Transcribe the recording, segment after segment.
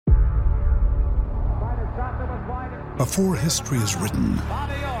Before history is written,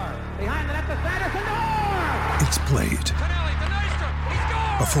 it's played.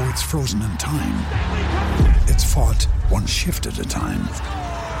 Before it's frozen in time, it's fought one shift at a time.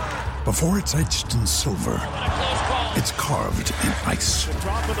 Before it's etched in silver, it's carved in ice.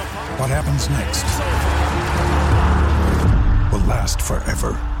 What happens next will last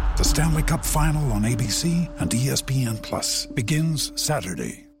forever. The Stanley Cup Final on ABC and ESPN Plus begins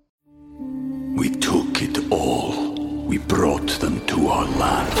Saturday. We took it all. We brought them to our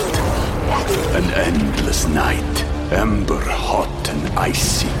land. An endless night, ember hot and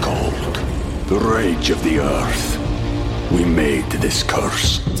icy cold. The rage of the earth. We made this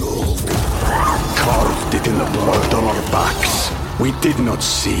curse. Carved it in the blood on our backs. We did not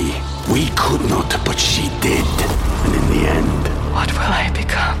see. We could not, but she did. And in the end... What will I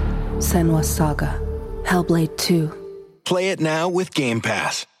become? Senua's Saga. Hellblade 2. Play it now with Game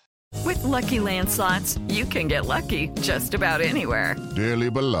Pass. With Lucky Land Slots, you can get lucky just about anywhere. Dearly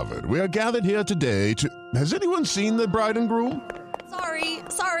beloved, we are gathered here today to... Has anyone seen the bride and groom?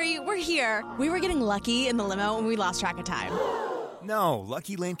 Sorry, we're here. We were getting lucky in the limo and we lost track of time. No,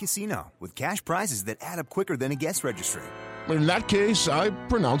 Lucky Land Casino, with cash prizes that add up quicker than a guest registry. In that case, I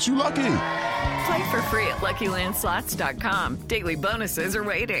pronounce you lucky. Play for free at LuckyLandSlots.com. Daily bonuses are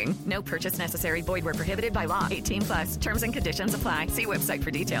waiting. No purchase necessary. Void where prohibited by law. 18+. Terms and conditions apply. See website for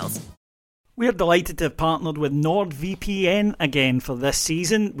details. We're delighted to have partnered with NordVPN again for this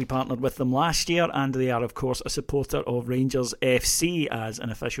season. We partnered with them last year, and they are, of course, a supporter of Rangers FC as an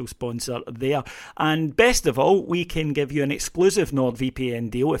official sponsor there. And best of all, we can give you an exclusive NordVPN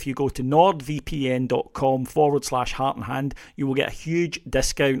deal. If you go to nordvpn.com/heart and hand, you will get a huge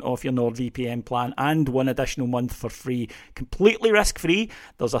discount off your NordVPN plan and one additional month for free. Completely risk-free.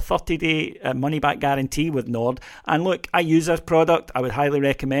 There's a 30-day money-back guarantee with Nord. And look, I use this product. I would highly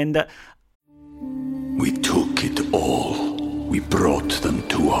recommend it. We took it all. We brought them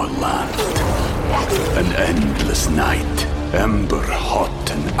to our land. An endless night, ember hot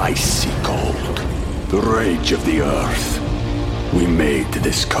and icy cold. The rage of the earth. We made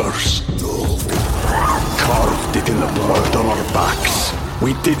this curse. Carved it in the blood on our backs.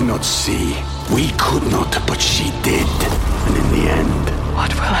 We did not see. We could not, but she did. And in the end...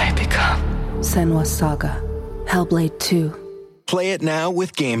 What will I become? Senua's Saga. Hellblade 2. Play it now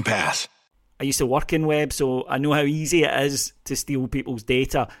with Game Pass. I used to work in web, so I know how easy it is to steal people's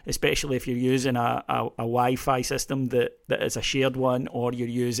data, especially if you're using a Wi-Fi system that is a shared one, or you're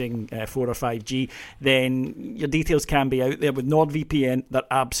using 4 or 5G, then your details can be out there. With NordVPN, they're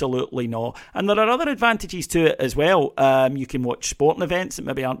absolutely not. And there are other advantages to it as well. You can watch sporting events that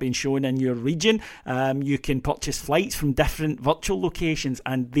maybe aren't being shown in your region. You can purchase flights from different virtual locations,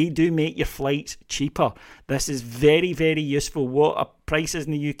 and they do make your flights cheaper. This is very, very useful. What a price is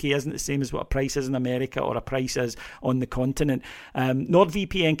in the UK isn't the same as what a price is in America or a price is on the continent.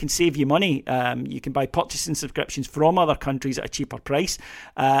 NordVPN can save you money. You can buy purchasing subscriptions from other countries at a cheaper price,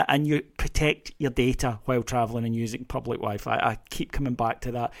 and you protect your data while travelling and using public Wi-Fi. I keep coming back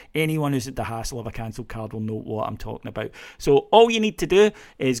to that. Anyone who's at the hassle of a cancelled card will know what I'm talking about. So all you need to do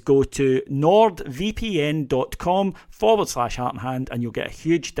is go to nordvpn.com/heart and hand, and you'll get a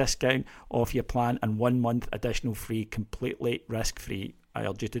huge discount off your plan and 1 month additional free, completely risk-free. I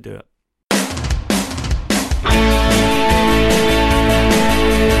urge you to do it.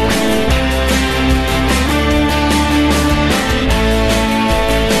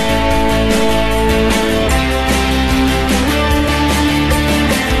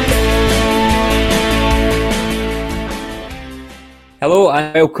 Hello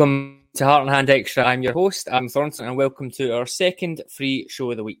and welcome to Heart and Hand Extra. I'm your host, Adam Thornton, and welcome to our second free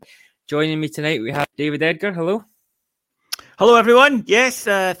show of the week. Joining me tonight, we have David Edgar. Hello. Hello, everyone. Yes,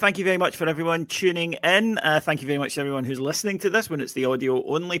 thank you very much for everyone tuning in. Thank you very much to everyone who's listening to this when it's the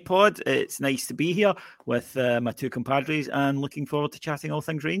audio-only pod. It's nice to be here with my two compadres and looking forward to chatting all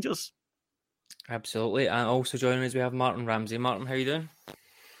things Rangers. Absolutely. And also joining us, we have Martin Ramsey. Martin, how are you doing?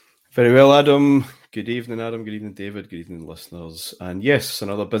 Very well, Adam. Good evening, Adam. Good evening, David. Good evening, listeners. And yes,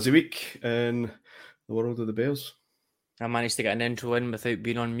 another busy week in the world of the Bears. I managed to get an intro in without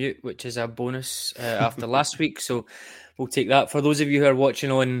being on mute, which is a bonus after last week. So we'll take that. For those of you who are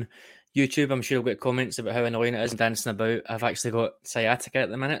watching on YouTube, I'm sure you'll get comments about how annoying it is dancing about. I've actually got sciatica at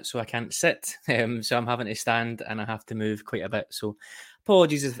the minute, so I can't sit. So I'm having to stand and I have to move quite a bit. So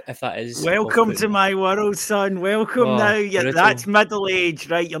apologies if that is... Welcome to my world, son. Welcome now. That's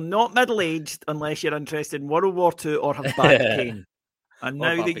middle-aged, right? You're not middle-aged unless you're interested in World War II or have back pain. And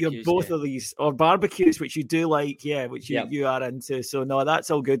now that you're both of these, or barbecues, which you do like, which you are into. So, no, that's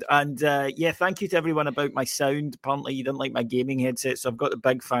all good. And, thank you to everyone about my sound. Apparently, you didn't like my gaming headset, so I've got the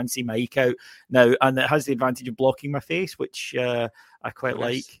big fancy mic out now, and it has the advantage of blocking my face, which I quite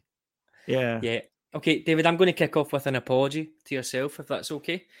like. Yeah. Yeah. Okay, David, I'm going to kick off with an apology to yourself, if that's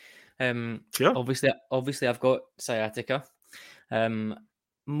okay. Sure. Obviously, I've got sciatica.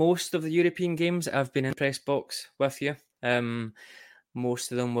 Most of the European games I've been in press box with you.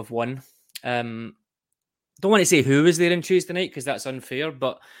 Most of them we've won. Don't want to say who was there on Tuesday night because that's unfair,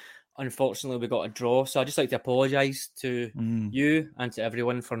 but unfortunately we got a draw. So I'd just like to apologise to you and to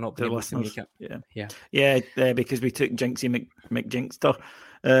everyone for not being able to make it. Yeah, because we took Jinxie McJinkster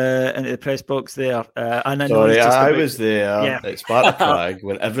into the press box there. And I was there at Sparta Prague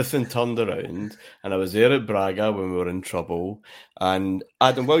when everything turned around, and I was there at Braga when we were in trouble. And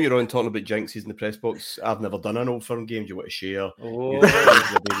Adam, while you're on talking about Jinxies in the press box, I've never done an Old Firm game. Do you want to share?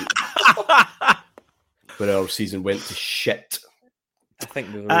 Where our season went to shit. I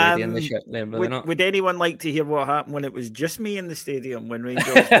think we were already in the shit there, would anyone like to hear what happened when it was just me in the stadium when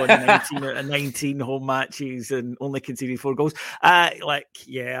Rangers won 19 out of 19 home matches and only conceded 4 goals? The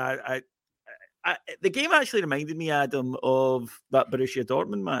game actually reminded me, Adam, of that Borussia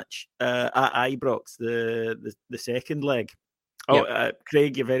Dortmund match at Ibrox, the second leg.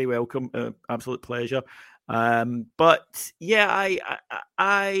 Craig, you're very welcome. Absolute pleasure.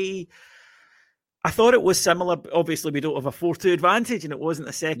 I thought it was similar. Obviously, we don't have a 4-2 advantage, and it wasn't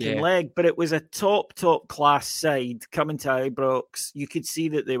a second leg, but it was a top class side coming to Ibrox. You could see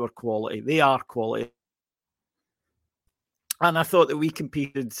that they were quality. They are quality. And I thought that we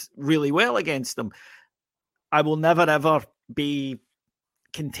competed really well against them. I will never, ever be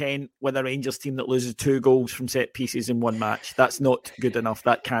content with a Rangers team that loses 2 goals from set pieces in one match. That's not good enough.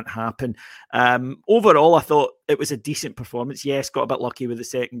 That can't happen. Overall, I thought it was a decent performance. Yes, got a bit lucky with the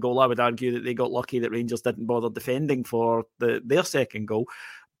second goal. I would argue that they got lucky that Rangers didn't bother defending for their second goal.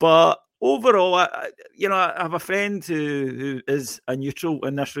 But overall, I have a friend who is a neutral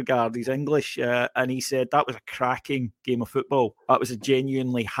in this regard. He's English, and he said that was a cracking game of football. That was a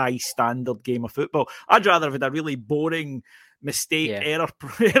genuinely high standard game of football. I'd rather have had a really boring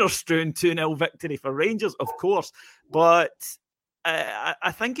error-strewn 2-0 victory for Rangers, of course. But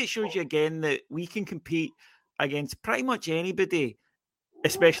I think it shows you again that we can compete against pretty much anybody,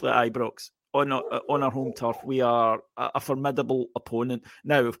 especially at Ibrox, on our home turf. We are a formidable opponent.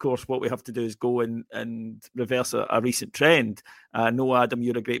 Now, of course, what we have to do is go and reverse a recent trend. No, Adam,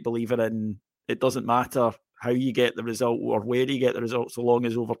 you're a great believer in it doesn't matter how you get the result or where you get the result, so long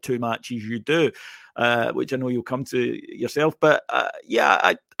as over 2 matches you do, which I know you'll come to yourself. But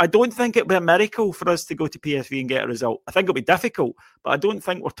I don't think it'll be a miracle for us to go to PSV and get a result. I think it'll be difficult, but I don't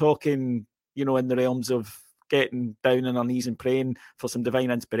think we're talking, in the realms of getting down on our knees and praying for some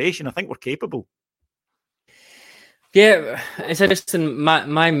divine inspiration. I think we're capable. Yeah, it's interesting.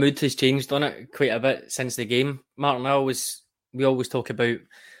 My mood has changed on it quite a bit since the game. Martin, we always talk about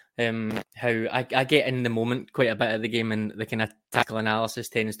how I get in the moment quite a bit of the game, and the kind of tactical analysis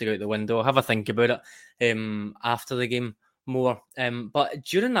tends to go out the window. I'll have a think about it after the game more. But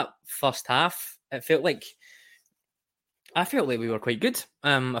during that first half, I felt like we were quite good.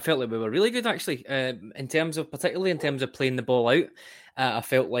 I felt like we were really good, actually, particularly in terms of playing the ball out. I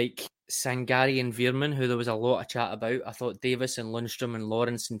felt like Sangari and Veerman, who there was a lot of chat about, I thought Davis and Lundstrom and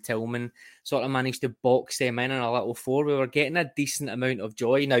Lawrence and Tillman sort of managed to box them in a little 4. We were getting a decent amount of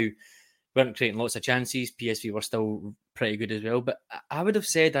joy. Now, we weren't creating lots of chances. PSV were still pretty good as well. But I would have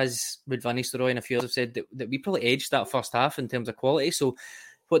said, as would Van Nistelrooy and a few others have said, that we probably edged that first half in terms of quality. So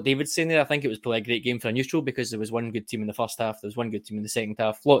what David's saying there, I think it was probably a great game for a neutral because there was one good team in the first half, there was one good team in the second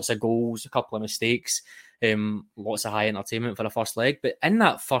half, lots of goals, a couple of mistakes, lots of high entertainment for the first leg. But in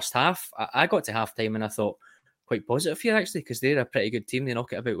that first half, I got to half-time and I thought quite positive here, actually, because they're a pretty good team. They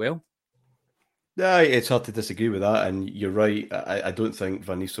knock it about well. Yeah, it's hard to disagree with that. And you're right. I don't think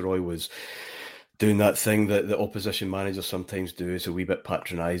Van Nistelrooy was doing that thing that the opposition managers sometimes do. It's a wee bit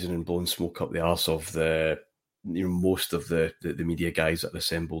patronising and blowing smoke up the arse of the most of the media guys that are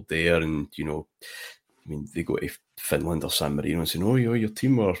assembled there. And, they go to Finland or San Marino and say, "Oh, your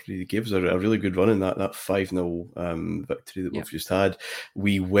team gave us a really good run in that 5-0 victory that we've just had."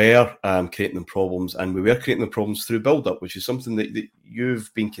 We were creating them problems, and we were creating them problems through build-up, which is something that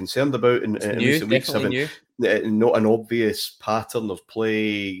you've been concerned about in recent weeks, having not an obvious pattern of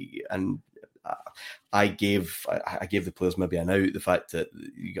play. And I gave the players maybe an out, the fact that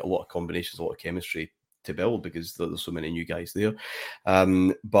you get a lot of combinations, a lot of chemistry to build because there's so many new guys there.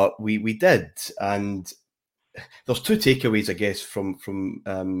 But we did. And there's 2 takeaways, I guess, from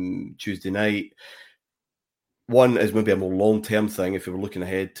Tuesday night. one is maybe a more long-term thing. If we were looking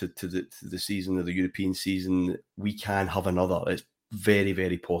ahead to the season, or the European season, we can have another. It's very,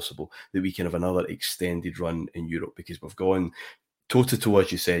 very possible that we can have another extended run in Europe, because we've gone toe-to-toe,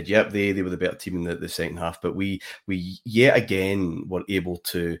 as you said. Yep, they were the better team in the second half, but we yet again were able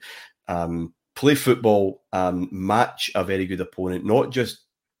to play football, match a very good opponent, not just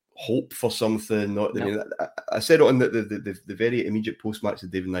hope for something. I mean, I said it on the very immediate post-match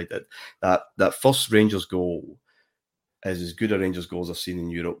that David and I did, that first Rangers goal is as good a Rangers goal as I've seen in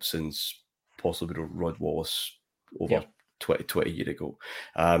Europe since possibly Rod Wallace over 20 years ago.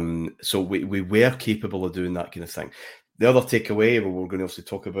 So we were capable of doing that kind of thing. The other takeaway, we're going to obviously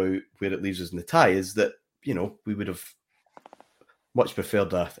talk about where it leaves us in the tie, is that, we would have much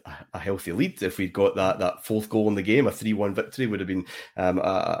preferred a healthy lead. If we'd got that fourth goal in the game, a 3-1 victory would have been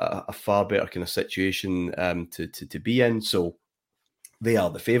a far better kind of situation to be in. So they are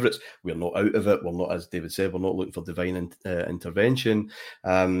the favourites. We're not out of it. We're not, as David said, we're not looking for divine intervention.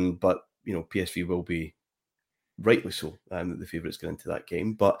 But, PSV will be, rightly so, the favourites get into that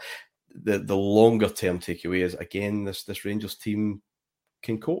game. But the longer term takeaway is, again, this Rangers team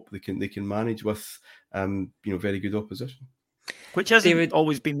can cope. They can manage with very good opposition, which hasn't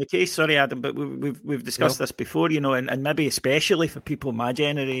always been the case. Sorry, Adam, but we've discussed this before, and maybe especially for people my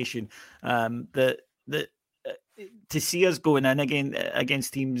generation, that to see us going in again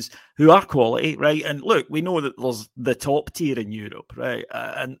against teams who are quality, right? And look, we know that there's the top tier in Europe, right?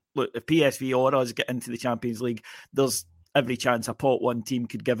 And look, if PSV or us get into the Champions League, there's every chance a pot one team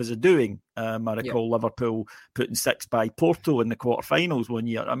could give us a doing. I recall Liverpool putting 6 by Porto in the quarterfinals one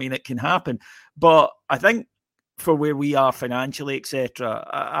year. I mean, it can happen. But I think for where we are financially, etc.,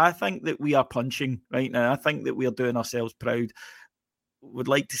 I think that we are punching right now. I think that we're doing ourselves proud. Would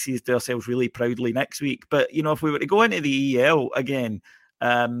like to see us do ourselves really proudly next week. But, if we were to go into the EL again,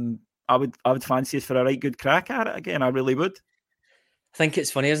 I would fancy us for a right good crack at it again. I really would. I think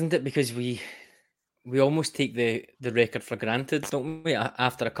it's funny, isn't it? Because we almost take the record for granted, don't we?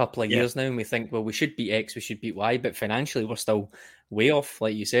 After a couple of years now, and we think, well, we should beat X, we should beat Y, but financially we're still way off.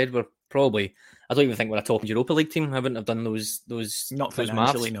 Like you said, we're probably, I don't even think we're a top Europa League team. I wouldn't have done those not those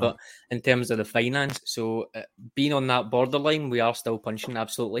financially, maths, no. But in terms of the finance, so being on that borderline, we are still punching,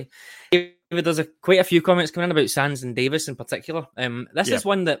 absolutely. There's quite a few comments coming in about Sands and Davis in particular. This is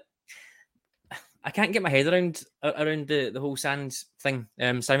one that I can't get my head around the whole Sands thing.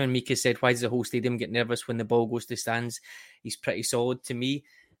 Simon Meek has said, why does the whole stadium get nervous when the ball goes to Sands? He's pretty solid to me.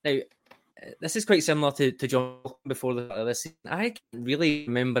 Now, this is quite similar to John before this season. I can't really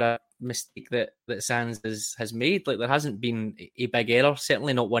remember a mistake that Sands has made. Like, there hasn't been a big error,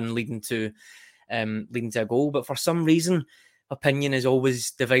 certainly not one leading to a goal. But for some reason, opinion is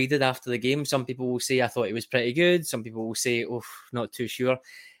always divided after the game. Some people will say, I thought it was pretty good. Some people will say, oh, not too sure.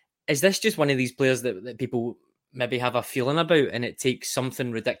 Is this just one of these players that people maybe have a feeling about, and it takes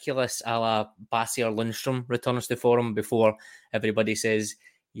something ridiculous a la Bassey or Lundstrom returns to form before everybody says,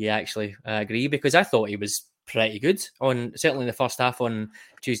 yeah, actually, I agree? Because I thought he was pretty good, certainly in the first half on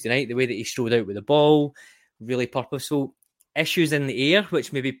Tuesday night, the way that he strode out with the ball, really purposeful. Issues in the air,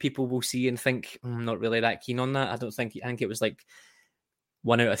 which maybe people will see and think, I'm not really that keen on that. I think it was like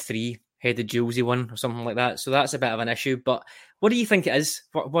 1 out of 3 headed Julesy one or something like that. So that's a bit of an issue. But what do you think it is?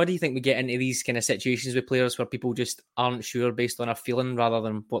 Why do you think we get into these kind of situations with players where people just aren't sure based on a feeling rather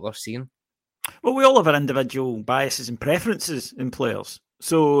than what they're seeing? Well, we all have our individual biases and preferences in players.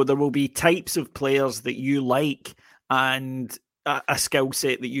 So there will be types of players that you like and a skill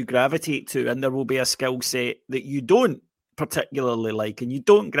set that you gravitate to, and there will be a skill set that you don't particularly like and you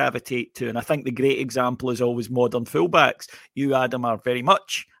don't gravitate to. And I think the great example is always modern fullbacks. You, Adam, are very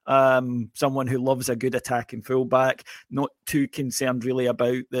much someone who loves a good attacking fullback, not too concerned really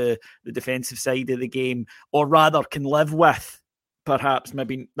about the defensive side of the game, or rather can live with perhaps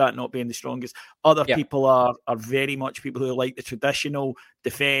maybe that not being the strongest. Other people are very much people who like the traditional,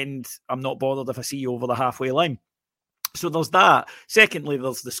 defend. I'm not bothered if I see you over the halfway line. So there's that. Secondly,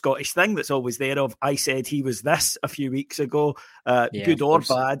 there's the Scottish thing that's always there of, I said he was this a few weeks ago, good or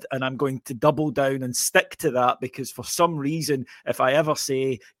bad, and I'm going to double down and stick to that because for some reason, if I ever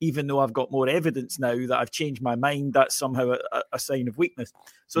say, even though I've got more evidence now that I've changed my mind, that's somehow a sign of weakness.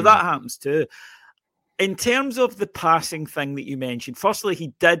 So that happens too. In terms of the passing thing that you mentioned, firstly,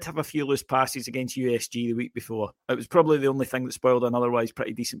 he did have a few loose passes against USG the week before. It was probably the only thing that spoiled an otherwise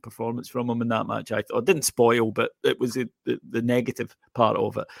pretty decent performance from him in that match. I thought it didn't spoil, but it was the negative part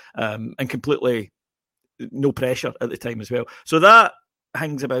of it, and completely no pressure at the time as well. So that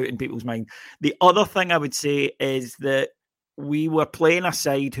hangs about in people's mind. The other thing I would say is that we were playing a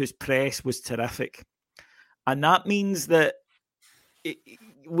side whose press was terrific, and that means that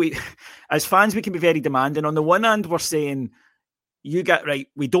we, as fans, we can be very demanding. On the one hand, we're saying, you get right,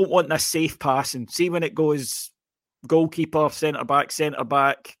 we don't want this safe passing. See when it goes goalkeeper,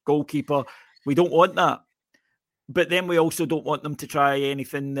 centre-back, goalkeeper. We don't want that. But then we also don't want them to try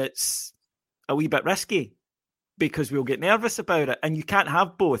anything that's a wee bit risky, because we'll get nervous about it. And you can't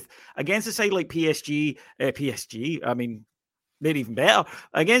have both. Against a side like PSG, I mean, they're even better.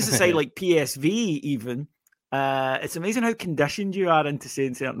 Against a side like PSV even, it's amazing how conditioned you are into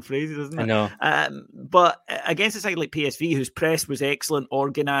saying certain phrases, isn't it? I know. But against a side like PSV, whose press was excellent,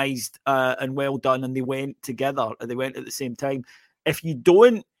 organised and well done, and they went together, they went at the same time. If you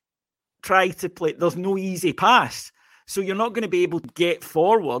don't try to play, there's no easy pass. So you're not going to be able to get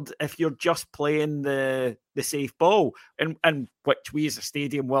forward if you're just playing the safe ball. And which we as a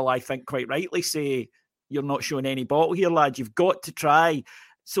stadium will, I think, quite rightly say, you're not showing any bottle here, lad. You've got to try.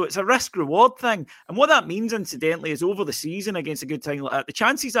 So it's a risk-reward thing. And what that means, incidentally, is over the season against a good team like that, the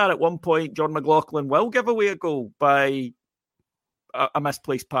chances are at one point John McLaughlin will give away a goal by a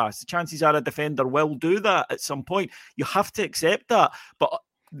misplaced pass. The chances are a defender will do that at some point. You have to accept that. But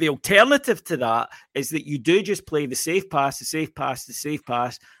the alternative to that is that you do just play the safe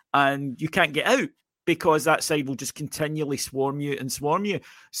pass, and you can't get out because that side will just continually swarm you.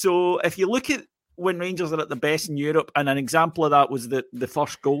 So if you look at when Rangers are at the best in Europe, and an example of that was the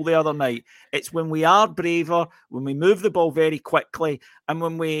first goal the other night, it's when we are braver, when we move the ball very quickly, and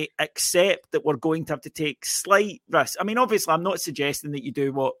when we accept that we're going to have to take slight risks. I mean, obviously, I'm not suggesting that you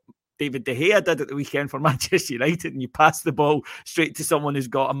do what David De Gea did at the weekend for Manchester United and you pass the ball straight to someone who's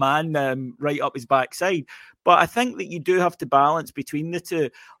got a man right up his backside. But I think that you do have to balance between the two.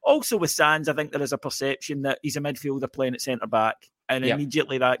 Also with Sands, I think there is a perception that he's a midfielder playing at centre-back, and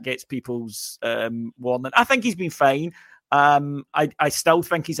immediately that gets people's warning. I think he's been fine. I still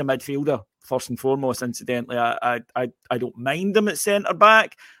think he's a midfielder, first and foremost, incidentally. I don't mind him at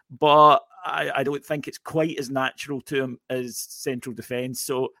centre-back, but I don't think it's quite as natural to him as central defence,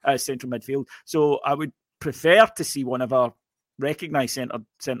 so as central midfield. So I would prefer to see one of our recognised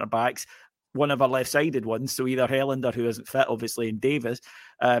centre backs, one of our left-sided ones, so either Helander, who isn't fit, obviously, and Davis,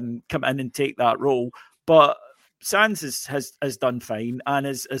 come in and take that role. But Sands has done fine, and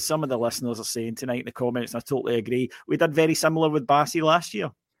as some of the listeners are saying tonight in the comments, and I totally agree, we did very similar with Bassey last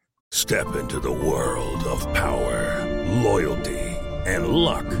year. Step into the world of power, loyalty, and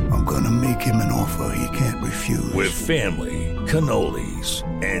luck. I'm going to make him an offer he can't refuse. With family, cannolis,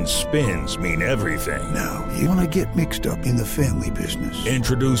 and spins mean everything. Now, you want to get mixed up in the family business.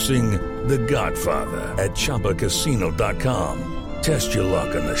 Introducing The Godfather at ChumbaCasino.com. Test your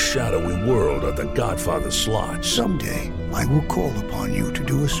luck in the shadowy world of The Godfather slot. Someday, I will call upon you to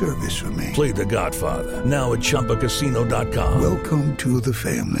do a service for me. Play The Godfather now at ChumbaCasino.com. Welcome to the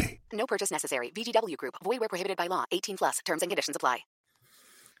family. No purchase necessary. VGW Group. Void where prohibited by law. 18+. Terms and conditions apply.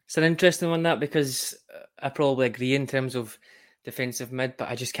 It's an interesting one, that, because I probably agree in terms of defensive mid, but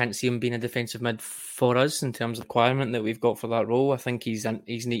I just can't see him being a defensive mid for us in terms of requirement that we've got for that role. I think he's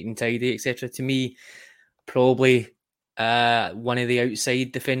neat and tidy, etc. To me, probably one of the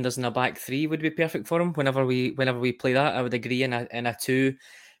outside defenders in a back three would be perfect for him. Whenever we play that, I would agree. In a two,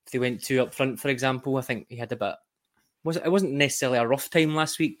 if they went two up front, for example, I think he had a bit. It wasn't necessarily a rough time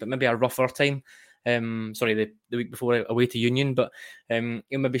last week, but maybe a rougher time. The week before away to Union, but he'll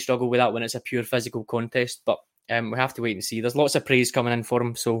maybe struggle with that when it's a pure physical contest. But we have to wait and see. There's lots of praise coming in for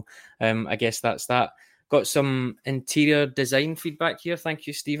him, so I guess that's that. Got some interior design feedback here. Thank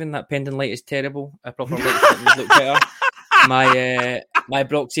you, Stephen. That pendant light is terrible. A proper light would look better. My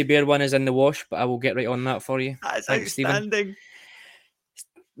Broxy Bear one is in the wash, but I will get right on that for you. That's Thanks, outstanding. Stephen.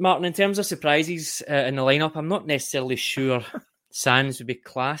 Martin, in terms of surprises in the lineup, I'm not necessarily sure Sands would be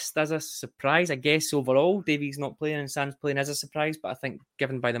classed as a surprise. I guess overall, Davies not playing and Sands playing as a surprise, but I think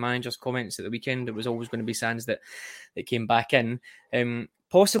given by the manager's comments at the weekend, it was always going to be Sands that came back in.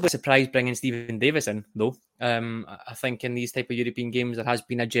 Possibly a surprise bringing Stephen Davis in, though. I think in these type of European games, there has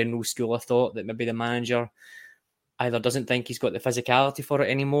been a general school of thought that maybe the manager either doesn't think he's got the physicality for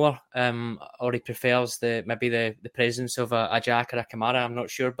it anymore, or he prefers the presence of a Jack or a Kamara. I'm not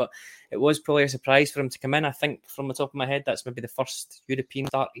sure, but it was probably a surprise for him to come in. I think from the top of my head, that's maybe the first European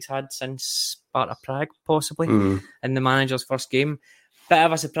start he's had since Sparta Prague, possibly, in the manager's first game. Bit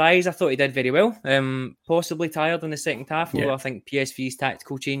of a surprise. I thought he did very well. Possibly tired in the second half, although I think PSV's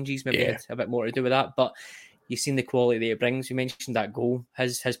tactical changes maybe had a bit more to do with that, but you've seen the quality that it brings. You mentioned that goal,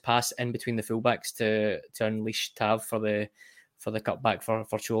 his pass in between the fullbacks to unleash Tav for the cutback for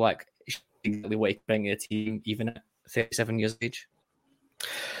Čolak. Exactly what he can bring to the team, even at 37 years of age.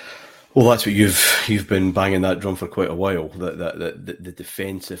 Well, that's what you've been banging that drum for quite a while. The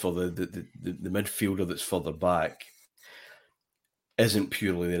defensive or the midfielder that's further back isn't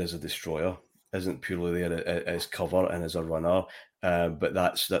purely there as a destroyer, isn't purely there as cover and as a runner, but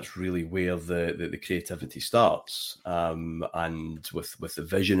that's really where the creativity starts. And with the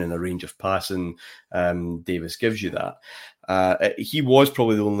vision and a range of passing, Davis gives you that. He was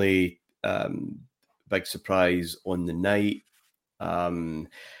probably the only big surprise on the night.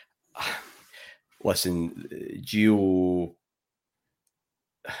 Listen, Gio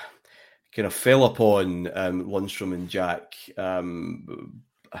kind of fell upon Lundstrom and Jack.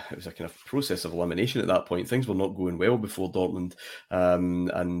 It was a kind of process of elimination at that point. Things were not going well before Dortmund,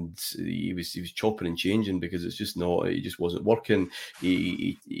 and he was chopping and changing because it just wasn't working.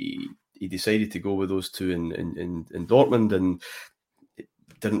 He decided to go with those two in Dortmund, and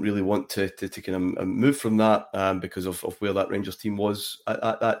didn't really want to kind of move from that because of where that Rangers team was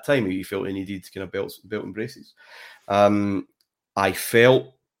at that time. He felt he needed kind of belt and braces. I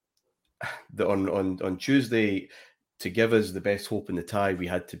felt that on Tuesday, to give us the best hope in the tie, we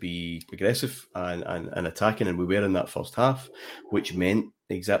had to be aggressive and attacking, and we were in that first half, which meant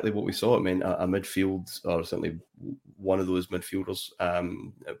exactly what we saw. It meant a midfield, or certainly one of those midfielders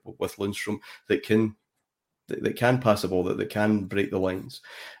with Lundstrom that can pass the ball, that can break the lines.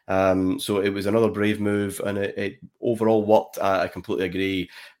 So it was another brave move, and it overall worked. I completely agree.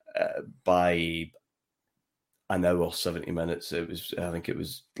 By an hour, 70 minutes, I think it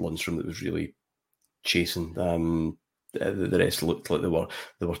was Lundstrom that was really chasing. The rest looked like they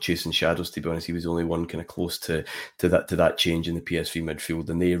were chasing shadows, to be honest. He was the only one kind of close to that change in the PSV midfield,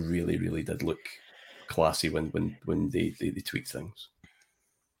 and they really, really did look classy when they tweaked things.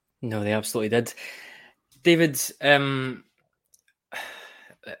 No, they absolutely did. David,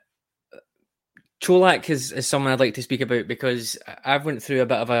 Čolak is someone I'd like to speak about, because I've went through a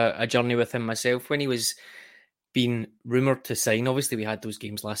bit of a journey with him myself when he was being rumoured to sign. Obviously, we had those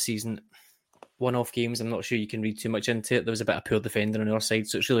games last season, one-off games. I'm not sure you can read too much into it. There was a bit of poor defending on our side,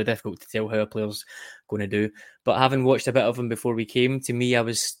 so it's really difficult to tell how a player's going to do. But having watched a bit of him before we came, to me, I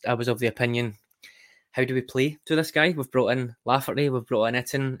was of the opinion, how do we play to this guy? We've brought in Lafferty, we've brought in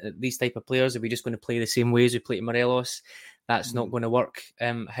Itten, these type of players. Are we just going to play the same way as we play to Morelos? That's not going to work.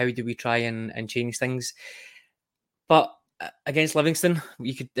 How do we try and change things? But against Livingston,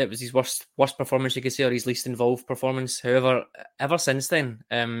 it was his worst performance, you could say, or his least involved performance. However, ever since then,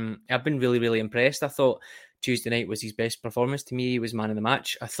 I've been really, really impressed. I thought Tuesday night was his best performance. To me, he was man of the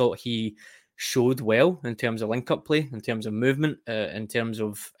match. I thought he showed well in terms of link-up play, in terms of movement, in terms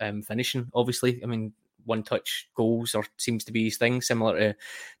of finishing, obviously. I mean, one-touch goals seems to be his thing, similar to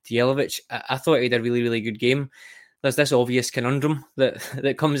Jelavic. I thought he had a really, really good game. There's this obvious conundrum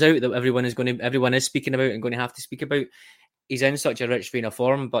that comes out that everyone is speaking about and going to have to speak about. He's in such a rich vein of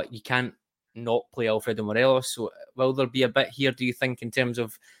form, but you can't not play Alfredo Morelos. So will there be a bit here, do you think, in terms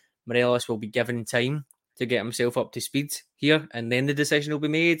of Morelos will be given time to get himself up to speed here and then the decision will be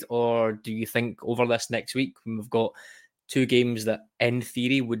made? Or do you think over this next week, when we've got two games that in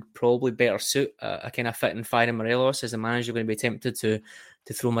theory would probably better suit a kind of fit and firing Morelos, as a manager going to be tempted to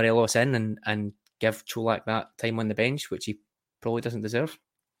throw Morelos in and give Čolak that time on the bench, which he probably doesn't deserve?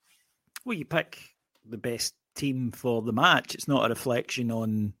 Well, you pick the best team for the match. It's not a reflection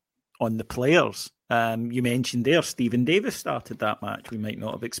on the players. You mentioned there Stephen Davis started that match. We might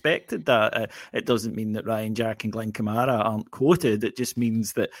not have expected that. It doesn't mean that Ryan Jack and Glenn Kamara aren't quoted. It just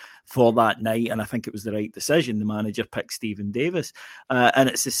means that for that night, and I think it was the right decision, the manager picked Stephen Davis. And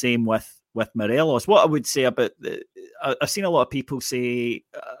it's the same with Morelos. What I would say about I've seen a lot of people say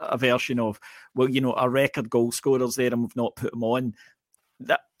a version of, well, our record goal scorers there and we've not put them on.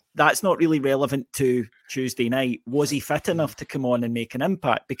 That's not really relevant to Tuesday night. Was he fit enough to come on and make an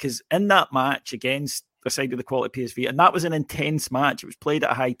impact? Because in that match against the side of the quality PSV, and that was an intense match, it was played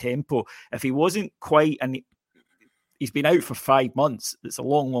at a high tempo. If he wasn't quite, and he's been out for 5 months, it's a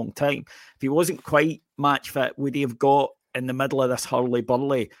long, long time. If he wasn't quite match fit, would he have got in the middle of this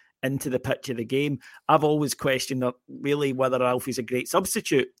hurly-burly into the pitch of the game? I've always questioned really whether Alfie's a great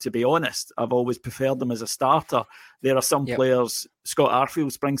substitute, to be honest. I've always preferred him as a starter. There are some players, Scott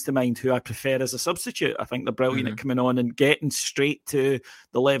Arfield springs to mind, who I prefer as a substitute. I think they're brilliant at coming on and getting straight to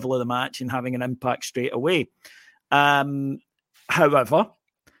the level of the match and having an impact straight away. However,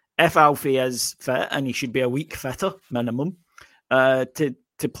 if Alfie is fit, and he should be a week fitter minimum, to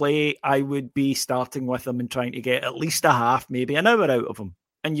play, I would be starting with him and trying to get at least a half, maybe an hour out of him.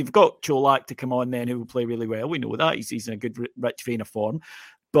 And you've got Čolak to come on then, who will play really well. We know that. He's in a good, rich vein of form.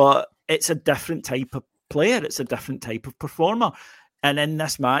 But it's a different type of player. It's a different type of performer. And in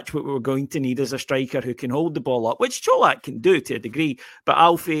this match, what we're going to need is a striker who can hold the ball up, which Čolak can do to a degree. But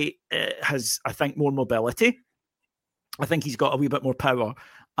Alfie has, I think, more mobility. I think he's got a wee bit more power.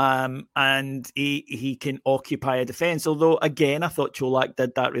 and he can occupy a defence. Although, again, I thought Čolak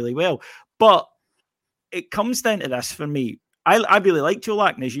did that really well. But it comes down to this for me. I really like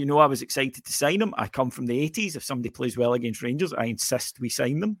Čolak, and as you know, I was excited to sign him. I come from the 80s. If somebody plays well against Rangers, I insist we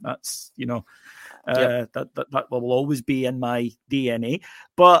sign them. That's, that will always be in my DNA.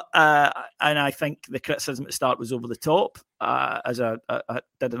 But and I think the criticism at the start was over the top. As I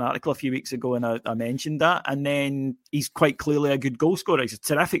did an article a few weeks ago, and I mentioned that. And then he's quite clearly a good goal scorer. He's a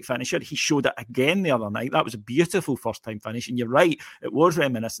terrific finisher. He showed it again the other night. That was a beautiful first-time finish. And you're right, it was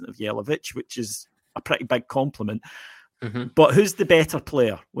reminiscent of Jelavic, which is a pretty big compliment. Mm-hmm. But who's the better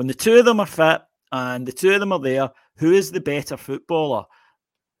player? When the two of them are fit and the two of them are there, who is the better footballer?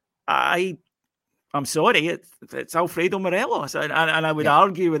 I'm sorry, it's Alfredo Morelos. And I would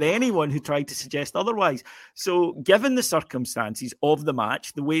argue with anyone who tried to suggest otherwise. So given the circumstances of the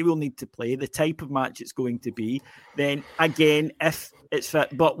match, the way we'll need to play, the type of match it's going to be, then again, if it's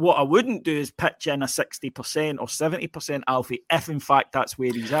fit. But what I wouldn't do is pitch in a 60% or 70% Alfie, if in fact that's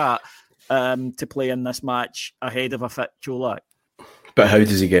where he's at. To play in this match ahead of a fit Čolak. But how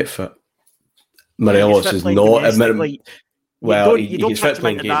does he get fit? Morelos is not. Well, you don't pitch him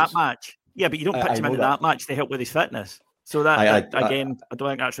into that match. Yeah, but you don't pitch him into that match to help with his fitness. So I don't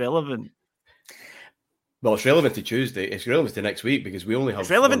think that's relevant. Well, it's relevant to Tuesday. It's relevant to next week because we only have.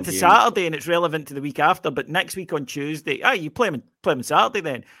 It's relevant to Saturday and it's relevant to the week after. But next week on Tuesday, you play him on Saturday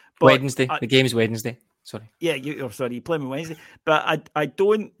then. But Wednesday. The game's Wednesday. Sorry. Yeah, you play him on Wednesday. But I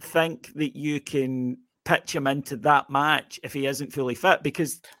don't think that you can pitch him into that match if he isn't fully fit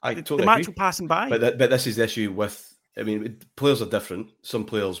because the match will pass him by. But this is the issue with, players are different. Some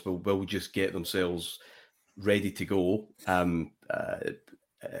players will just get themselves ready to go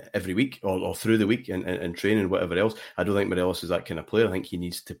every week or through the week and training, whatever else. I don't think Morelos is that kind of player. I think he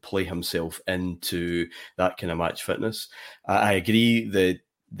needs to play himself into that kind of match fitness. I agree that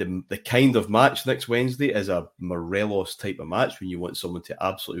the kind of match next Wednesday is a Morelos type of match when you want someone to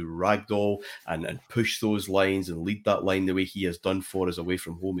absolutely ragdoll and push those lines and lead that line the way he has done for us away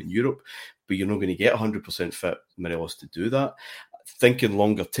from home in Europe. But you're not going to get 100% fit Morelos to do that. Thinking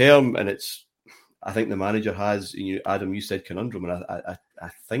longer term, and I think the manager has, Adam, you said conundrum, and I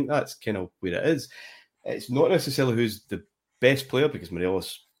think that's kind of where it is. It's not necessarily who's the best player because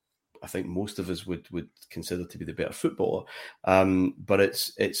Morelos, I think most of us would consider to be the better footballer. But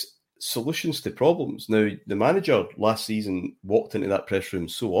it's solutions to problems. Now, the manager last season walked into that press room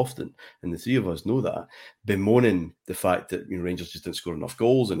so often, and the three of us know that, bemoaning the fact that Rangers just didn't score enough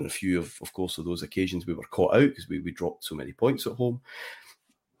goals, and a few of course, of those occasions we were caught out because we dropped so many points at home.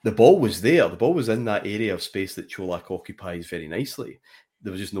 The ball was there. The ball was in that area of space that Čolak occupies very nicely.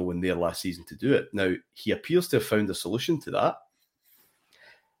 There was just no one there last season to do it. Now, he appears to have found a solution to that.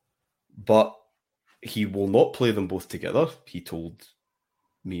 But he will not play them both together. He told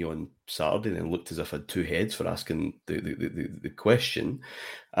me on Saturday, and then looked as if I had two heads for asking the question.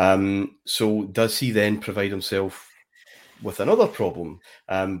 So does he then provide himself with another problem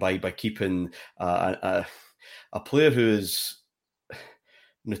by keeping a player who is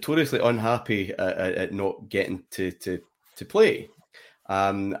notoriously unhappy at not getting to play?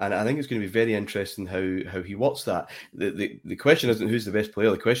 And I think it's going to be very interesting how he works that. The question isn't who's the best player.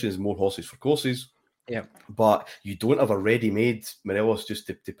 The question is more horses for courses. Yeah. But you don't have a ready-made Morelos just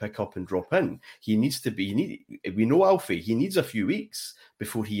to pick up and drop in. He needs to be. We know Alfie. He needs a few weeks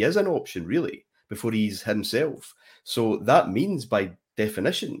before he is an option, really, before he's himself. So that means, by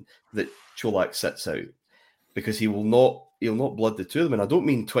definition, that Čolak sits out because he'll not blood the two of them. And I don't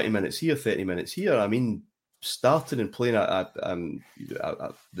mean 20 minutes here, 30 minutes here. I mean starting and playing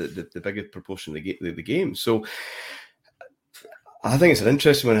the bigger proportion of the game. So I think it's an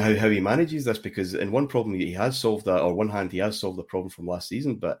interesting one how he manages this, because in one problem he has solved that, or one hand he has solved the problem from last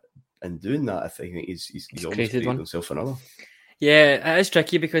season, but in doing that I think he's almost created himself another. Yeah, it is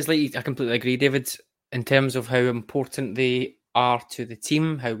tricky because I completely agree, David, in terms of how important they are to the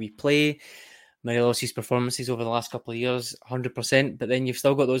team, how we play. Morelos' performances over the last couple of years, 100%, but then you've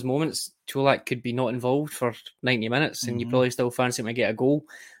still got those moments. Čolak could be not involved for 90 minutes and you probably still fancy him to get a goal.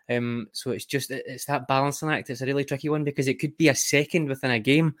 So it's that balancing act. It's a really tricky one because it could be a second within a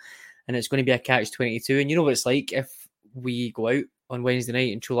game and it's going to be a catch-22. And you know what it's like if we go out on Wednesday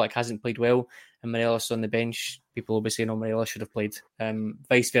night and Čolak hasn't played well and Morelos on the bench, people will be saying, Morelos should have played.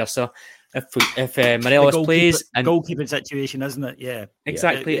 Vice versa. If Morelos plays... and goalkeeping situation, isn't it? Yeah.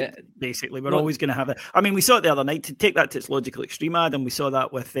 Exactly. Basically, we're always going to have it. I mean, we saw it the other night. To take that to its logical extreme, Adam, we saw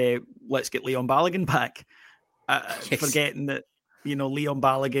that with let's get Leon Balogun back. Forgetting that, Leon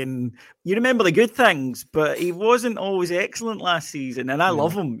Balogun, you remember the good things, but he wasn't always excellent last season. And I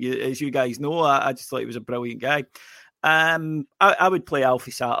love him, as you guys know. I just thought he was a brilliant guy. I would play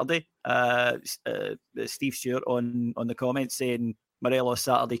Alfie Saturday. Steve Stewart on the comments saying Morelos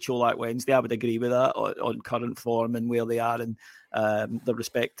Saturday, Čolak Wednesday. I would agree with that on current form and where they are in the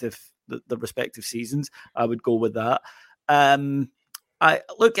respective seasons. I would go with that.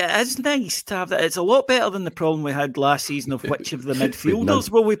 Look, it is nice to have that. It's a lot better than the problem we had last season of which of the midfielders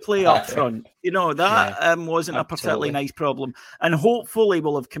will we play up front. That wasn't a particularly nice problem. And hopefully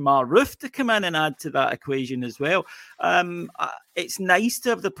we'll have Kemar Roofe to come in and add to that equation as well. It's nice to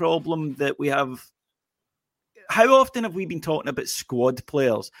have the problem that we have. How often have we been talking about squad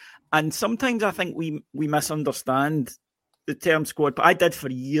players? And sometimes I think we misunderstand the term squad, but I did for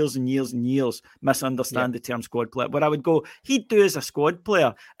years and years and years misunderstand the term squad player, where I would go, he'd do as a squad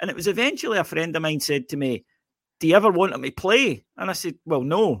player. And it was eventually a friend of mine said to me, do you ever want him to play? And I said, well,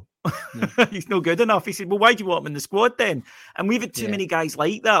 no. He's no good enough. He said, well, why do you want him in the squad then? And we've had too many guys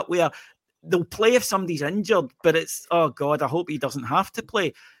like that where they'll play if somebody's injured, but it's, oh God, I hope he doesn't have to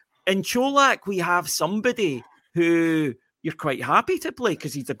play. In Čolak, we have somebody who you're quite happy to play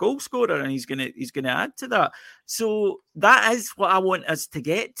because he's a goal scorer and he's gonna add to that. So that is what I want us to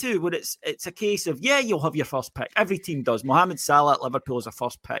get to, where it's a case of, you'll have your first pick. Every team does. Mohamed Salah at Liverpool is a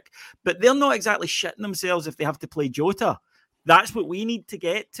first pick. But they're not exactly shitting themselves if they have to play Jota. That's what we need to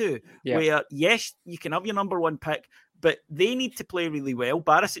get to. Where, yes, you can have your number one pick, but they need to play really well.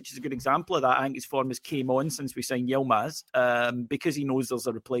 Barisic is a good example of that. I think his form has came on since we signed Yilmaz because he knows there's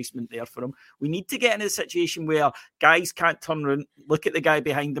a replacement there for him. We need to get in a situation where guys can't turn around, look at the guy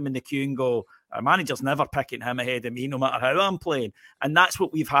behind them in the queue and go, our manager's never picking him ahead of me, no matter how I'm playing. And that's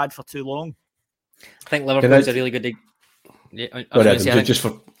what we've had for too long. I think Liverpool's a really good...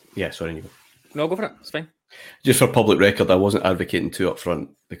 Sorry. No, go for it. It's fine. Just for public record, I wasn't advocating two up front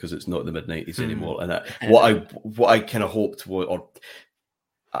because it's not the mid-90s anymore. And what I kind of hoped, or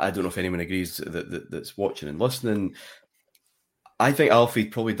I don't know if anyone agrees that's watching and listening, I think Alfie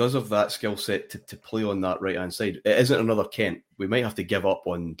probably does have that skill set to play on that right-hand side. It isn't another Kent. We might have to give up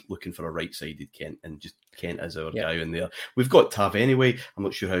on looking for a right-sided Kent and just Kent as our guy in there. We've got Tav anyway. I'm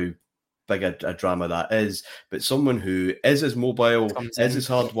not sure how big a drama that is, but someone who is as mobile, is as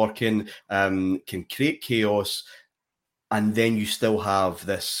hardworking, can create chaos, and then you still have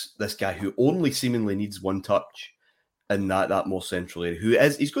this guy who only seemingly needs one touch in that more central area.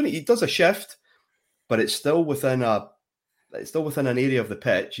 He does a shift, but it's still within an area of the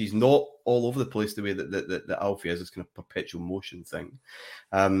pitch. He's not all over the place the way that Alfie is. It's kind of perpetual motion thing.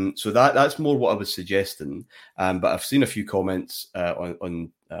 So that's more what I was suggesting. But I've seen a few comments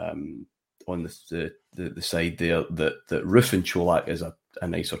on the side there that Roofe and Čolak is a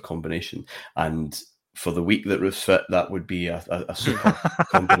nicer combination, and for the week that Roofe's fit, that would be a super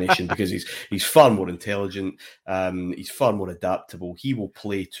combination because he's far more intelligent, he's far more adaptable. He will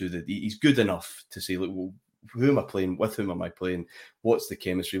play he's good enough to say, look, well, who am I playing? With whom am I playing? What's the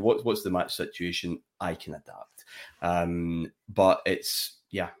chemistry? What's the match situation? I can adapt. But it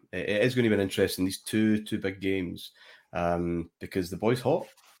is going to be interesting, these two big games, because the boy's hot.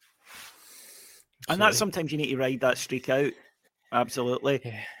 And that's sometimes you need to ride that streak out. Absolutely.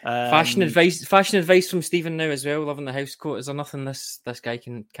 Fashion advice from Stephen now as well. Loving the house coat. Is there nothing this guy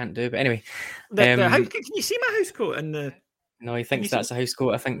can't do? But anyway, can you see my house coat in the? No, he thinks that's a house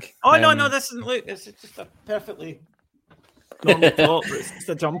coat. I think. Oh no, this isn't. Look, it's just a perfectly normal top. It's just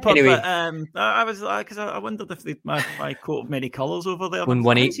a jumper. Anyway, but I was because I wondered if my coat of many colours over there. Going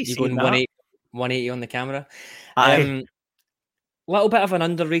 180, you're going 180 on the camera. Little bit of an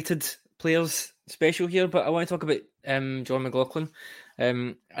underrated players special here, but I want to talk about John McLaughlin.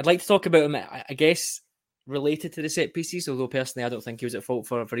 I'd like to talk about him, I guess, related to the set pieces, although personally I don't think he was at fault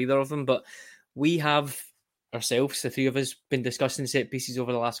for either of them. But we have ourselves, the three of us, been discussing set pieces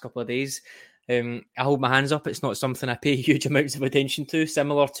over the last couple of days. I hold my hands up. It's not something I pay huge amounts of attention to.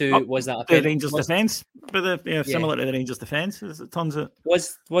 Similar to was that a penalty? The Rangers defence, but similar to the Rangers defence. Tons of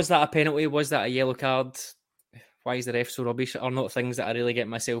was that a penalty? Was that a yellow card? Why is the ref so rubbish? Are not things that I really get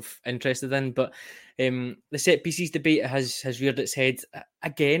myself interested in. But the set pieces debate has reared its head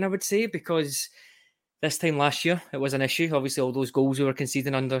again, I would say, because this time last year it was an issue. Obviously, all those goals we were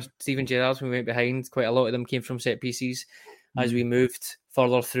conceding under Steven Gerrard when we went behind, quite a lot of them came from set pieces. As we moved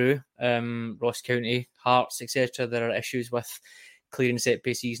further through, Ross County, Hearts, etc., there are issues with clearing set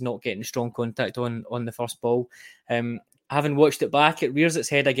pieces, not getting strong contact on the first ball. Having watched it back, it rears its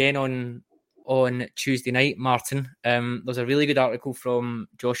head again on Tuesday night, Martin. There's a really good article from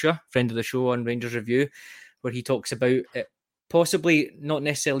Joshua, friend of the show, on Rangers Review, where he talks about it possibly not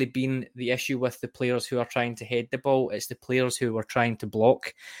necessarily being the issue with the players who are trying to head the ball. It's the players who were trying to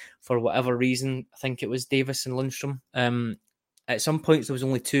block for whatever reason. I think it was Davis and Lundstrom. At some points, there was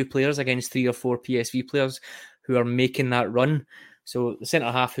only two players against 3 or 4 PSV players who are making that run. So the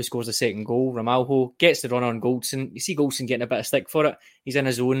centre-half who scores the second goal, Ramalho, gets the run on Goldson. You see Goldson getting a bit of stick for it. He's in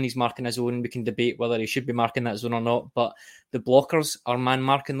his zone, he's marking his zone. We can debate whether he should be marking that zone or not, but the blockers are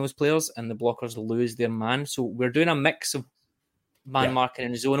man-marking those players, and the blockers lose their man. So we're doing a mix of man-marking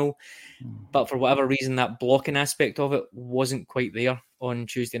and zonal, but for whatever reason, that blocking aspect of it wasn't quite there on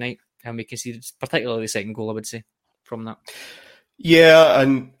Tuesday night, and we conceded, particularly the second goal, I would say, from that. Yeah,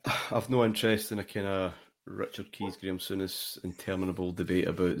 and I've no interest in a kind of Richard Keys, Graham Souness interminable debate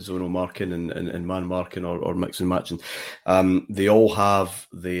about zonal marking and man marking or mix and matching. They all have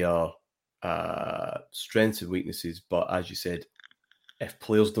their strengths and weaknesses, but as you said, if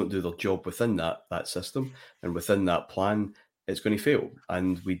players don't do their job within that system and within that plan, it's going to fail.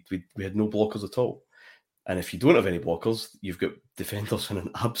 And we had no blockers at all. And if you don't have any blockers, you've got defenders in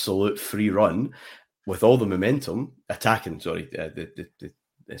an absolute free run with all the momentum attacking. Sorry,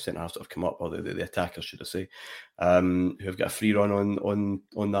 the centre-halves that have come up, or the attackers, should I say, who have got a free run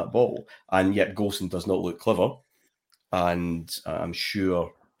on that ball. And yet Goldson does not look clever, and I'm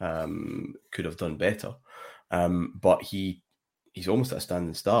sure could have done better. But he's almost at a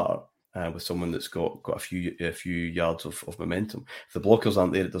standing start with someone that's got a few yards of momentum. If the blockers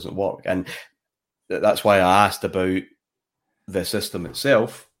aren't there, it doesn't work. And that's why I asked about the system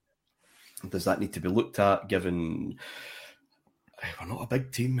itself. Does that need to be looked at, given we're not a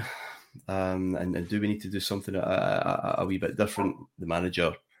big team, and do we need to do something a wee bit different? The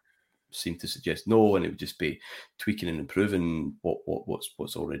manager seemed to suggest no, and it would just be tweaking and improving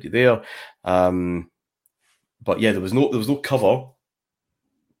what's already there. But yeah, there was no cover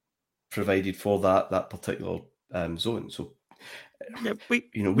provided for that particular zone. So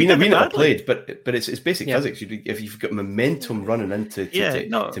we never played, but it's basic physics. If you've got momentum running into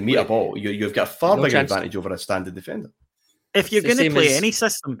to meet a ball, you've got a far bigger advantage over a standing defender. If you're going to play any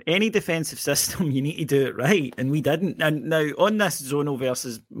system, any defensive system, you need to do it right, and we didn't. And now on this zonal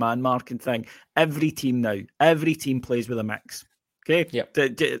versus man marking thing, every team plays with a mix. Okay,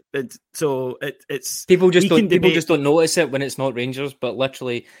 so it's people just don't notice it when it's not Rangers, but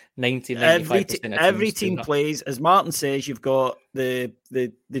literally 90-95% every team plays. As Martin says, you've got the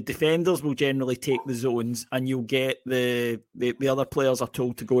defenders will generally take the zones, and you'll get the other players are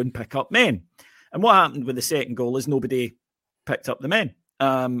told to go and pick up men. And what happened with the second goal is nobody picked up the men,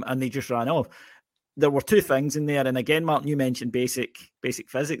 and they just ran off. There were two things in there, and again, Martin, you mentioned basic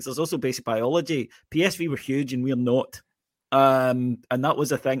physics. There's also basic biology. PSV were huge, and we're not. And that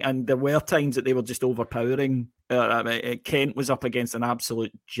was a thing. And there were times that they were just overpowering. Kent was up against an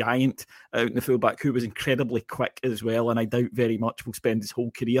absolute giant out in the fullback who was incredibly quick as well. And I doubt very much will spend his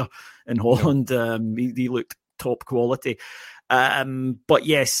whole career in Holland. He looked top quality. But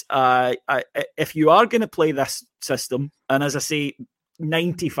yes, if you are going to play this system, and as I say,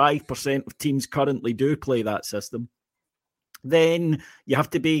 95% of teams currently do play that system, then you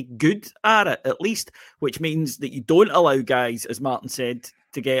have to be good at it, at least, which means that you don't allow guys, as Martin said,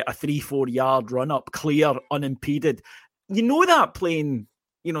 to get a 3-4 yard run up, clear, unimpeded. You know that playing,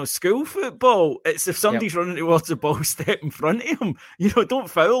 school football. It's if somebody's running towards the ball, step in front of him. Don't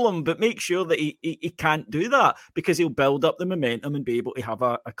foul him, but make sure that he can't do that, because he'll build up the momentum and be able to have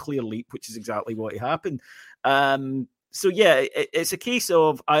a clear leap, which is exactly what happened. So yeah, it's a case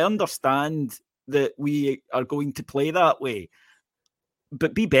of, I understand that we are going to play that way,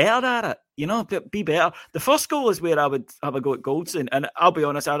 but be better at it, be better. The first goal is where I would have a go at Goldson, and I'll be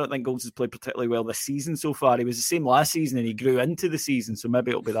honest, I don't think Goldson's played particularly well this season so far. He was the same last season and he grew into the season, so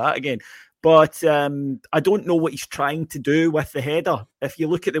maybe it'll be that again. But I don't know what he's trying to do with the header. If you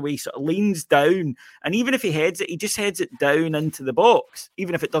look at the way he sort of leans down, and even if he heads it, he just heads it down into the box.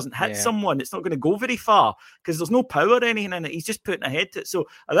 Even if it doesn't hit someone, it's not going to go very far because there's no power or anything in it. He's just putting a head to it. So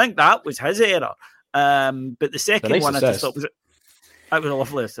I think that was his error. But the second one, assist. I just thought that was a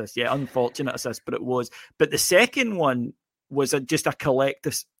lovely assist. Yeah, unfortunate assist, but it was. But the second one was just a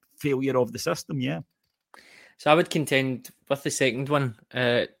collective failure of the system, yeah. So I would contend with the second one,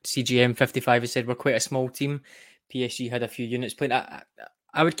 CGM 55 has said we're quite a small team. PSG had a few units playing.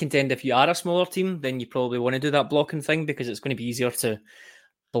 I would contend if you are a smaller team, then you probably want to do that blocking thing, because it's going to be easier to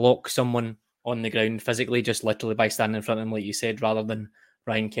block someone on the ground physically, just literally by standing in front of them, like you said, rather than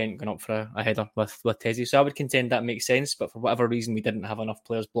Ryan Kent going up for a header with Tezzy. So I would contend that makes sense, but for whatever reason, we didn't have enough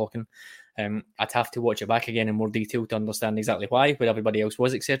players blocking. I'd have to watch it back again in more detail to understand exactly why, where everybody else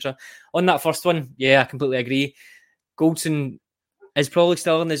was, etc. On that first one, yeah, I completely agree. Goldson is probably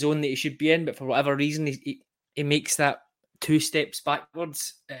still in the zone that he should be in, but for whatever reason, he makes that 2 steps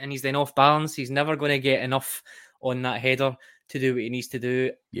backwards and he's then off balance. He's never going to get enough on that header to do what he needs to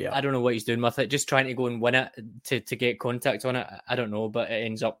do. Yeah. I don't know what he's doing with it. Just trying to go and win it to get contact on it. I don't know, but it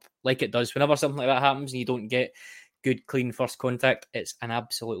ends up like it does. Whenever something like that happens and you don't get good, clean first contact, it's an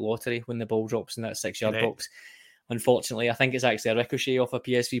absolute lottery when the ball drops in that 6-yard box. Unfortunately, I think it's actually a ricochet off a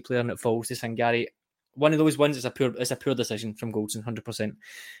PSV player and it falls to Sangari. One of those ones is a pure decision from Goldson,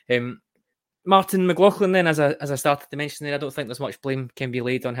 100%. Martin McLaughlin, then, as I started to mention there, I don't think there's much blame can be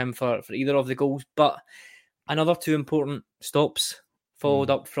laid on him for either of the goals, but another 2 important stops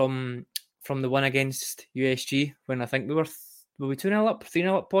followed up from the one against USG when I think we were 2-0 up,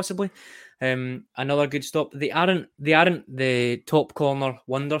 3-0 up possibly. Another good stop. They aren't the top corner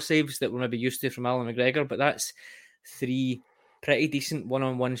wonder saves that we're maybe used to from Alan McGregor, but that's 3 pretty decent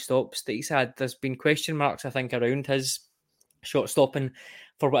one-on-one stops that he's had. There's been question marks, I think, around his shot stopping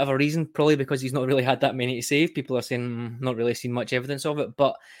for whatever reason, probably because he's not really had that many to save. People are saying not really seen much evidence of it,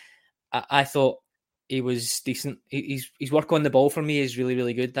 but I thought he was decent. His work on the ball for me is really,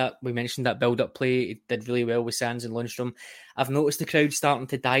 really good. That we mentioned that build-up play, he did really well with Sands and Lundstrom. I've noticed the crowd starting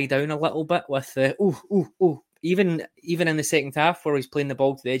to die down a little bit with the even in the second half where he's playing the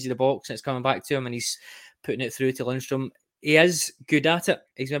ball to the edge of the box and it's coming back to him and he's putting it through to Lundstrom. He is good at it.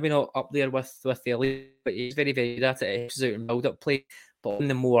 He's maybe not up there with the elite, but he's very, very good at it. He helps out in build-up play. But on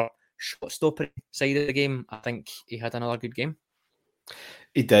the more shot-stopping side of the game, I think he had another good game.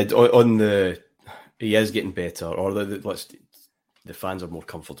 He did. He is getting better, or the fans are more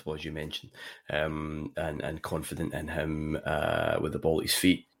comfortable, as you mentioned, and confident in him with the ball at his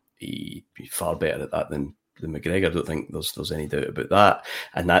feet. He's far better at that than McGregor. I don't think there's any doubt about that.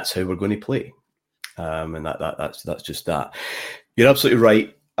 And that's how we're going to play. And that's just that. You're absolutely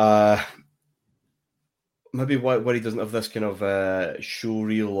right. Maybe why he doesn't have this kind of show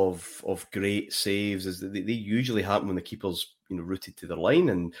reel of great saves is that they usually happen when the keeper's rooted to their line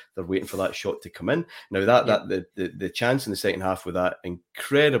and they're waiting for that shot to come in. Now the chance in the second half with that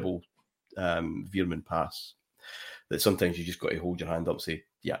incredible Veerman pass that sometimes you just got to hold your hand up and say,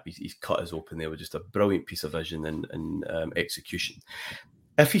 yeah, he's cut us open there with just a brilliant piece of vision and execution.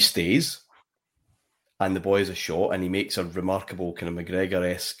 If he stays and the boy has a shot and he makes a remarkable kind of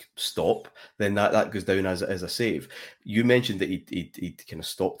McGregor-esque stop, then that goes down as a save. You mentioned that he kind of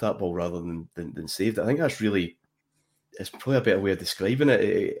stopped that ball rather than saved it. I think that's really, it's probably a better way of describing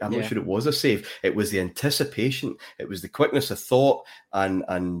it. I'm not sure it was a save. It was the anticipation. It was the quickness of thought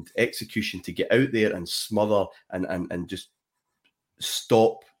and execution to get out there and smother and just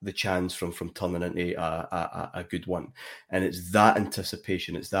stop the chance from turning into a good one. And it's that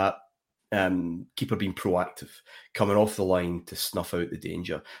anticipation. It's that keeper being proactive, coming off the line to snuff out the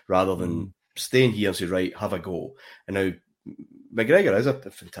danger rather than staying here and say, right, have a go. And now McGregor is a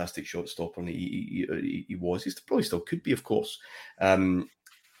fantastic shot stopper, and he was. He probably still could be, of course.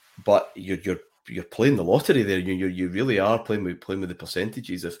 But you're playing the lottery there. You really are playing with the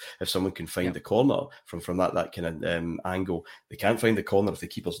percentages. If someone can find the corner from that kind of angle, they can't find the corner if the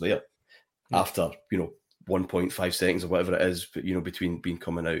keeper's there after 1.5 seconds or whatever it is, between being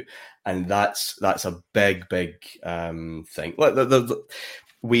coming out, and that's a big thing.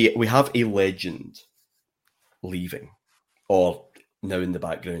 We have a legend leaving, or now in the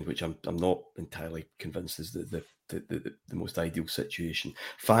background, which I'm not entirely convinced is the most ideal situation.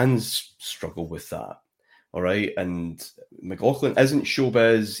 Fans struggle with that, all right. And McLaughlin isn't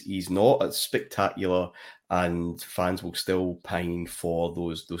showbiz; he's not as spectacular. And fans will still pine for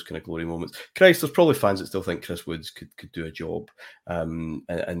those kind of glory moments. Christ, there's probably fans that still think Chris Woods could do a job, and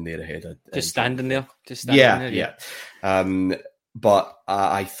they're ahead. Just standing there. Yeah. But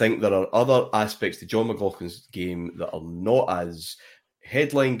I think there are other aspects to John McLaughlin's game that are not as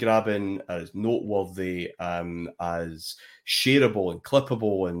headline grabbing, as noteworthy, as shareable and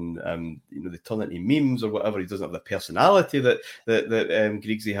clippable, and they turn into memes or whatever. He doesn't have the personality that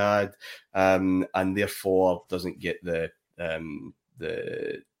Griggsy had, and therefore doesn't get that kind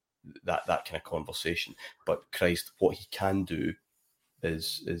of conversation. But Christ, what he can do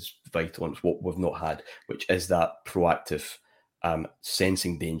is vital, and it's what we've not had, which is that proactive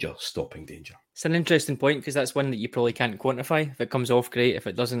sensing danger, stopping danger. It's an interesting point because that's one that you probably can't quantify. If it comes off, great. If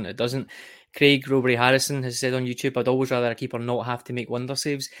it doesn't, it doesn't. Craig Robury Harrison has said on YouTube, I'd always rather a keeper not have to make wonder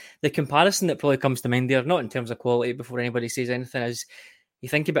saves. The comparison that probably comes to mind there, not in terms of quality before anybody says anything, is you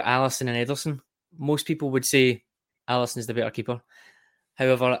think about Alisson and Ederson. Most people would say Alisson's the better keeper.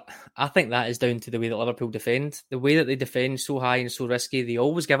 However, I think that is down to the way that Liverpool defend. The way that they defend so high and so risky, they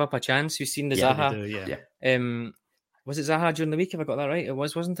always give up a chance. You've seen the Zaha. Was it Zaha during the week? Have I got that right? It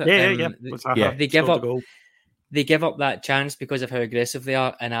was, wasn't it? Yeah. They give up that chance because of how aggressive they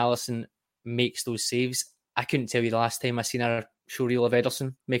are, and Alisson makes those saves. I couldn't tell you the last time I seen a showreel of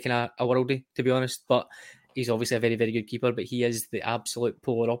Ederson making a worldie, to be honest, but he's obviously a very, very good keeper, but he is the absolute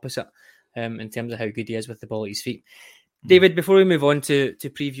polar opposite in terms of how good he is with the ball at his feet. David, before we move on to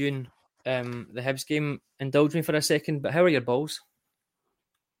previewing the Hibs game, indulge me for a second, but how are your balls?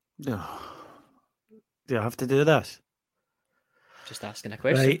 Do I have to do this? Just asking a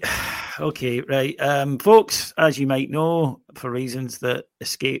question. Right. Okay, right. Folks, as you might know, for reasons that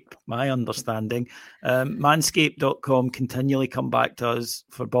escape my understanding, Manscaped.com continually come back to us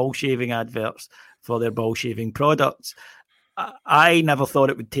for ball shaving adverts for their ball shaving products. I never thought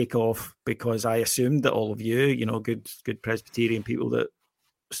it would take off because I assumed that all of you, good Presbyterian people that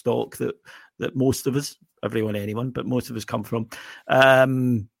stock that most of us, anyone, but most of us come from,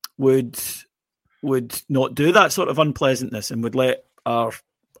 would not do that sort of unpleasantness and would let our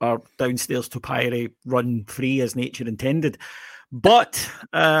downstairs topiary run free as nature intended. But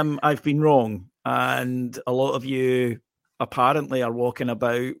I've been wrong, and a lot of you apparently are walking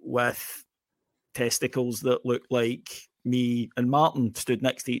about with testicles that look like me and Martin stood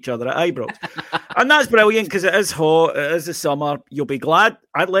next to each other at Ibrox. And that's brilliant because it is hot, it is the summer. You'll be glad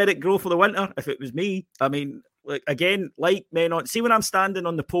I'd let it grow for the winter if it was me. I mean, like men on, see when I'm standing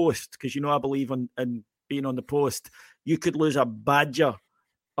on the post, because I believe in being on the post, you could lose a badger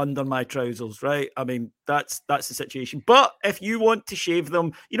under my trousers, right? I mean, that's the situation. But if you want to shave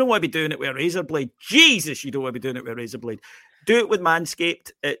them, you don't want to be doing it with a razor blade. Jesus, you don't want to be doing it with a razor blade. Do it with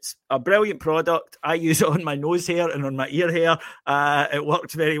Manscaped. It's a brilliant product. I use it on my nose hair and on my ear hair. It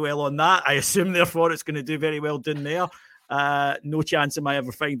works very well on that. I assume, therefore, it's going to do very well down there. No chance of my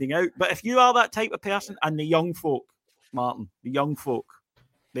ever finding out. But if you are that type of person, and the young folk, Martin, the young folk,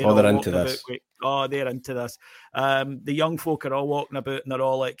 they're into this. They're into this. The young folk are all walking about and they're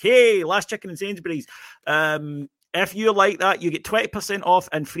all like, hey, last chicken in Sainsbury's. If you like that, you get 20% off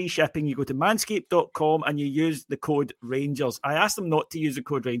and free shipping. You go to manscaped.com and you use the code Rangers. I asked them not to use the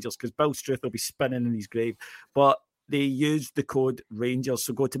code Rangers because Bill Struth will be spinning in his grave, but they use the code Rangers.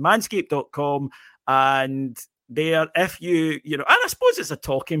 So go to manscaped.com and there, if you and I suppose it's a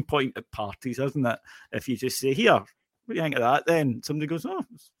talking point at parties, isn't it? If you just say, here, what do you think of that? Then somebody goes, oh,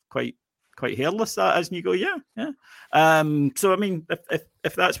 it's quite hairless that is, and you go, yeah. So I mean,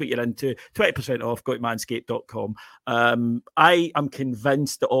 if that's what you're into, 20% off, go to manscaped.com. I am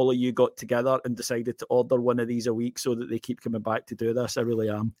convinced that all of you got together and decided to order one of these a week so that they keep coming back to do this. I really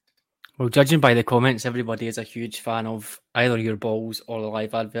am. Well, judging by the comments, everybody is a huge fan of either your balls or the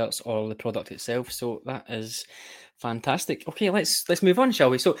live adverts or the product itself. So that is fantastic. Okay, let's move on,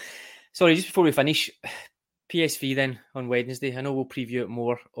 shall we? So, sorry, just before we finish, PSV then on Wednesday. I know we'll preview it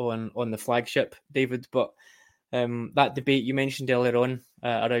more on the flagship, David, but that debate you mentioned earlier on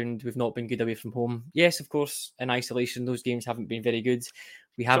around we've not been good away from home. Yes, of course, in isolation, those games haven't been very good.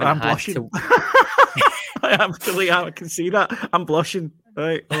 We haven't had blushing. To... I can see that. I'm blushing.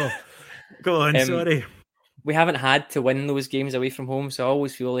 Right. Oh, go on, sorry. We haven't had to win those games away from home, so I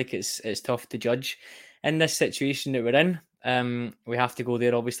always feel like it's tough to judge. In this situation that we're in, we have to go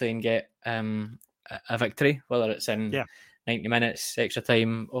there, obviously, and get a victory, whether it's in 90 minutes, extra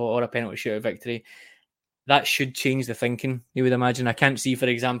time, or a penalty shootout victory. That should change the thinking, you would imagine. I can't see, for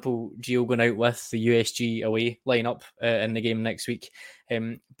example, Gio going out with the USG away lineup in the game next week.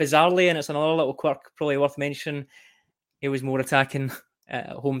 Bizarrely, and it's another little quirk probably worth mentioning, he was more attacking at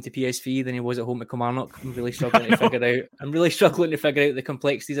home to PSV than he was at home to Kilmarnock. I'm really struggling to figure out the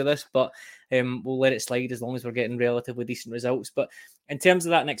complexities of this, but we'll let it slide as long as we're getting relatively decent results. But in terms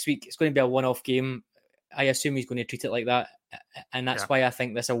of that next week, it's going to be a one-off game. I assume he's going to treat it like that, and that's why I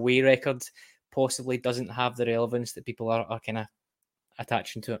think this away record possibly doesn't have the relevance that people are kind of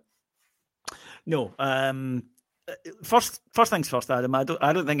attaching to it. No. First things first, Adam. I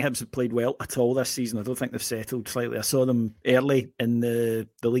don't think Hibs have played well at all this season. I don't think they've settled slightly. I saw them early in the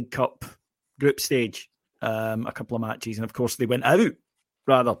League Cup group stage, a couple of matches, and of course they went out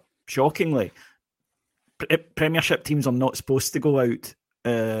rather shockingly. Premiership teams are not supposed to go out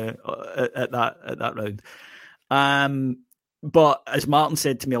at that round. But as Martin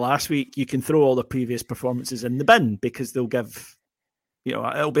said to me last week, you can throw all the previous performances in the bin because they'll give,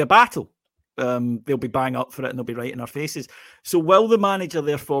 it'll be a battle. They'll be bang up for it and they'll be right in our faces. So will the manager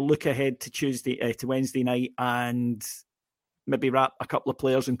therefore look ahead to Wednesday night and maybe wrap a couple of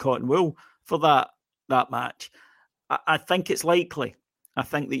players in cotton wool for that match? I think it's likely. I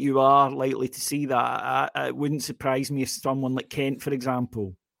think that you are likely to see that. It wouldn't surprise me if someone like Kent, for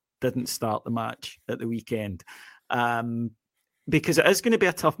example, didn't start the match at the weekend. Because it is going to be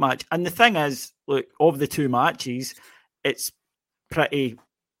a tough match. And the thing is, look, of the two matches, it's pretty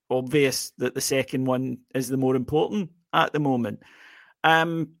obvious that the second one is the more important at the moment.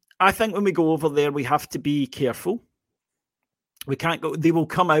 I think when we go over there, we have to be careful. We can't go. They will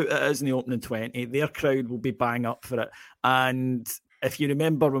come out at us in the opening 20. Their crowd will be bang up for it. And if you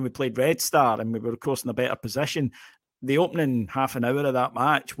remember when we played Red Star and we were, of course, in a better position, the opening half an hour of that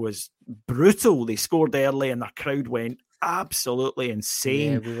match was brutal. They scored early and the crowd went absolutely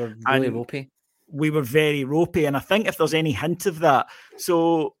insane. Yeah, we were really ropey. We were very ropey. And I think if there's any hint of that,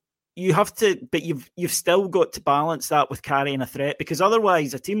 so you have to, but you've still got to balance that with carrying a threat, because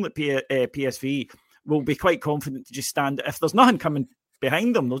otherwise a team like PSV will be quite confident to just stand. If there's nothing coming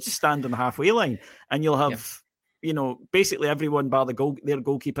behind them, they'll just stand on the halfway line, and you'll have, basically everyone bar their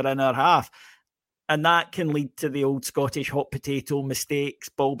goalkeeper in our half. And that can lead to the old Scottish hot potato mistakes,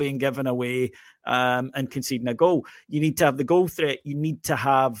 ball being given away, and conceding a goal. You need to have the goal threat. You need to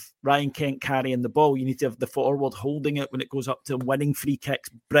have Ryan Kent carrying the ball. You need to have the forward holding it when it goes up to winning free kicks,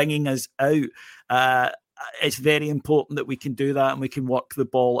 bringing us out. It's very important that we can do that and we can work the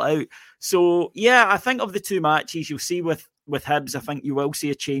ball out. So, yeah, I think of the two matches, you'll see with Hibs, I think you will see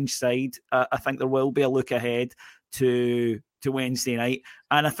a changed side. I think there will be a look ahead to Wednesday night.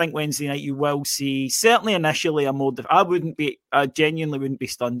 And I think Wednesday night you will see, certainly initially, a more... I genuinely wouldn't be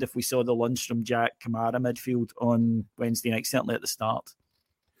stunned if we saw the Lundstrom, Jack, Kamara midfield on Wednesday night, certainly at the start.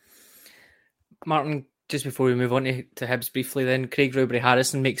 Martin, just before we move on to Hibs briefly then, Craig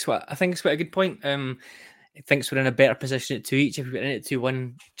Rowberry-Harrison makes what I think is quite a good point. He thinks we're in a better position at 2 each. If we were in at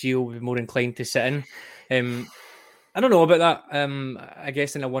 2-1, Gio would be more inclined to sit in. I don't know about that. I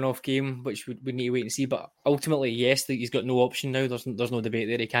guess in a one-off game, which we need to wait and see. But ultimately, yes, he's got no option now. There's no debate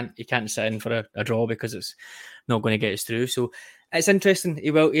there. He can't sit in for a draw because it's not going to get us through. So it's interesting. He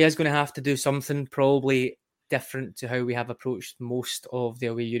is going to have to do something probably different to how we have approached most of the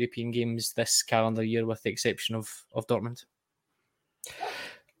away European games this calendar year, with the exception of Dortmund.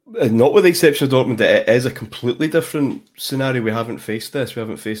 Not with the exception of Dortmund, it is a completely different scenario. We haven't faced this. We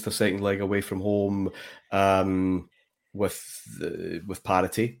haven't faced a second leg away from home with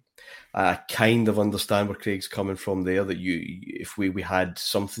parity. I kind of understand where Craig's coming from there. That if we had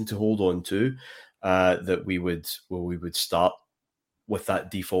something to hold on to, that we would start with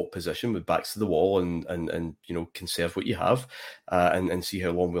that default position with backs to the wall and conserve what you have and see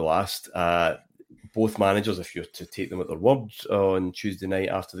how long we last. Both managers, if you're to take them at their word on Tuesday night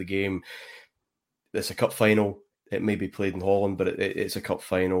after the game, it's a cup final. It may be played in Holland, but it's a cup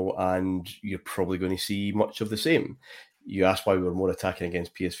final, and you're probably going to see much of the same. You asked why we were more attacking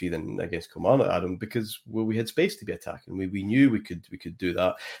against PSV than against Kilmarnock, Adam, because we had space to be attacking. We knew we could do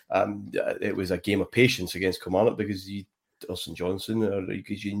that. It was a game of patience against Kilmarnock because St Johnson,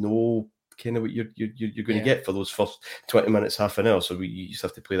 because kind of what you're going to get for those first 20 minutes, half an hour. So you just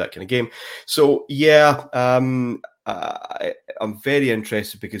have to play that kind of game. So yeah, I'm very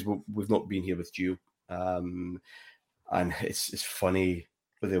interested because we've not been here with Gio, and it's funny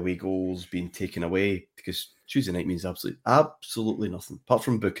with the away goals being taken away, because Tuesday night means absolutely nothing apart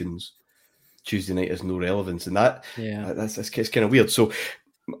from bookings. Tuesday night has no relevance, and that's kind of weird. So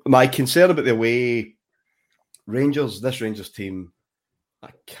my concern about the away this Rangers team, I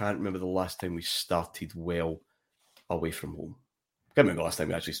can't remember the last time we started well away from home. I can't remember the last time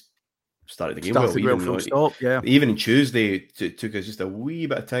we actually started the game well. Even in Tuesday, it took us just a wee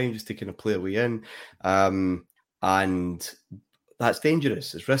bit of time just to kind of play our way in. And that's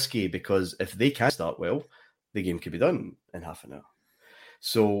dangerous. It's risky, because if they can't start well, the game could be done in half an hour.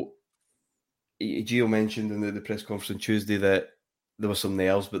 So Gio mentioned in the press conference on Tuesday that there was some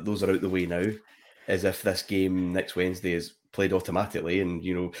nails, but those are out the way now, as if this game next Wednesday is played automatically, and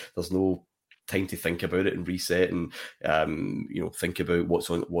there's no time to think about it and reset and think about what's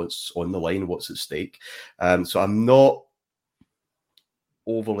on the line, what's at stake. So I'm not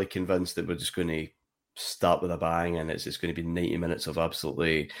overly convinced that we're just going to start with a bang and it's going to be 90 minutes of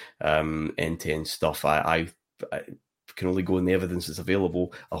absolutely end-to-end stuff. I can only go on the evidence that's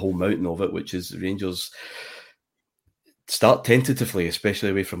available, a whole mountain of it, which is Rangers start tentatively, especially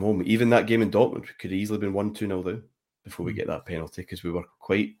away from home. Even that game in Dortmund could have easily been 1-2-0 down before we get that penalty, because we were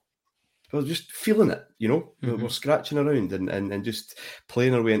just feeling it, We're scratching around and just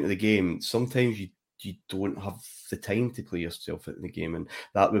playing our way into the game. Sometimes you don't have the time to play yourself into the game, and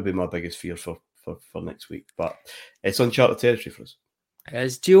that would be my biggest fear for next week. But it's uncharted territory for us.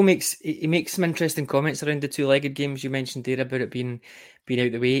 As Gio makes some interesting comments around the two-legged games you mentioned there about it being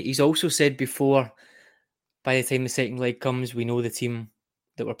out the way. He's also said before, by the time the second leg comes, we know the team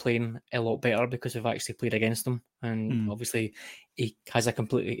that we're playing a lot better because we've actually played against them. And obviously he has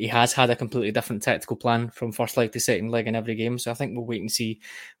had a completely different tactical plan from first leg to second leg in every game. So I think we'll wait and see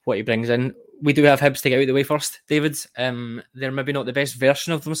what he brings in. We do have Hibs to get out of the way first, David. They're maybe not the best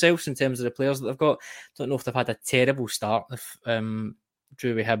version of themselves in terms of the players that they've got. Don't know if they've had a terrible start.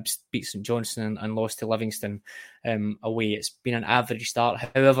 drew with Hibs, beat St Johnstone and lost to Livingston away. It's been an average start.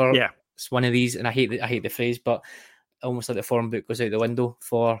 However, it's one of these, and I hate the phrase, but almost like the form book goes out the window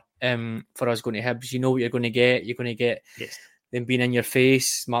for us going to Hibs. You know what you're going to get. You're going to get them being in your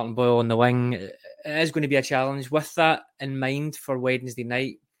face, Martin Boyle on the wing. It is going to be a challenge. With that in mind for Wednesday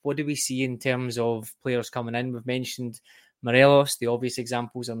night, what do we see in terms of players coming in? We've mentioned Morelos. The obvious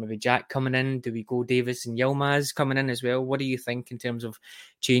examples are maybe Jack coming in. Do we go Davis and Yilmaz coming in as well? What do you think in terms of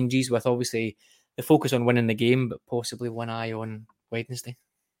changes, with obviously the focus on winning the game, but possibly one eye on Wednesday?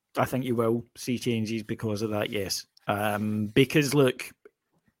 I think you will see changes because of that, yes. Because look,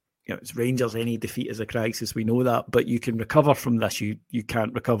 it's Rangers. Any defeat is a crisis. We know that, but you can recover from this. You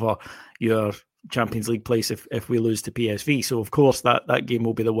can't recover your Champions League place if we lose to PSV. So of course that game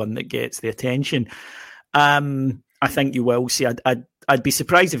will be the one that gets the attention. I think you will see. I'd be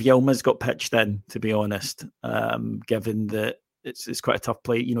surprised if Yilmaz got pitched in, to be honest, given that it's quite a tough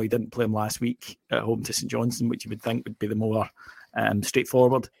play. He didn't play him last week at home to St Johnstone, which you would think would be the more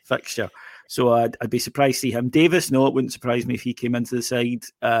straightforward fixture. So I'd be surprised to see him. Davis, no, it wouldn't surprise me if he came into the side.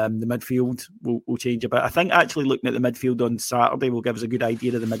 The midfield will change a bit. I think actually looking at the midfield on Saturday will give us a good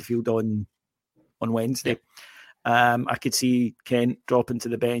idea of the midfield on Wednesday. I could see Kent dropping to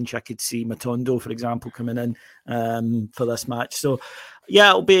the bench. I could see Matondo, for example, coming in for this match. So,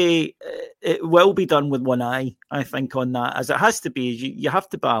 yeah, it will be done with one eye, I think, on that, as it has to be. You have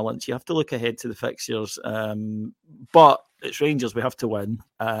to balance. You have to look ahead to the fixtures. But it's Rangers. We have to win,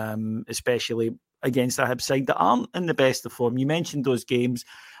 especially against a Hibs side that aren't in the best of form. You mentioned those games.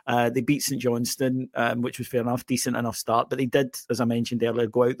 They beat St Johnstone, which was fair enough, decent enough start. But they did, as I mentioned earlier,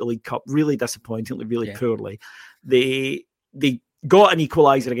 go out the League Cup really disappointingly, really poorly. They got an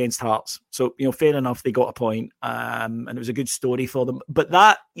equaliser against Hearts. So, fair enough, they got a point. And it was a good story for them. But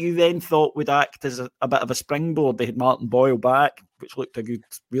that you then thought would act as a bit of a springboard. They had Martin Boyle back, which looked a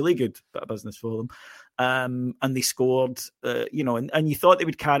really good bit of business for them. And they scored, and you thought they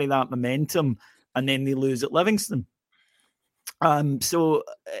would carry that momentum, and then they lose at Livingston. So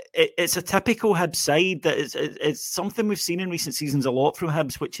it's a typical Hibs side that it's something we've seen in recent seasons a lot from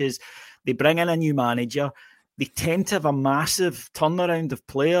Hibs, which is they bring in a new manager. They tend to have a massive turnaround of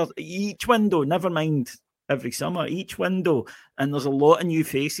players each window, never mind every summer, each window. And there's a lot of new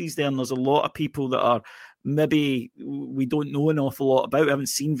faces there, and there's a lot of people that are maybe we don't know an awful lot about. We haven't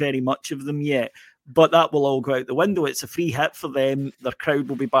seen very much of them yet, but that will all go out the window. It's a free hit for them. Their crowd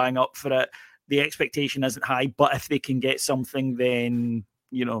will be buying up for it. The expectation isn't high, but if they can get something, then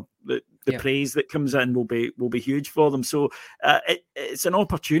the praise that comes in will be huge for them. So it's an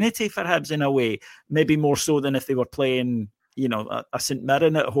opportunity for Hibs in a way, maybe more so than if they were playing, a St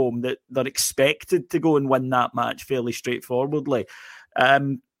Mirren at home, that they're expected to go and win that match fairly straightforwardly.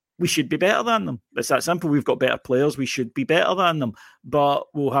 We should be better than them. It's that simple. We've got better players. We should be better than them, but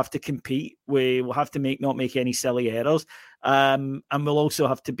we'll have to compete. We will have to not make any silly errors, and we'll also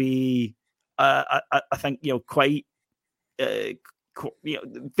have to be. I think quite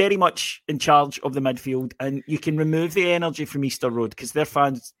very much in charge of the midfield, and you can remove the energy from Easter Road because their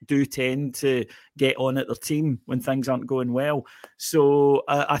fans do tend to get on at their team when things aren't going well. So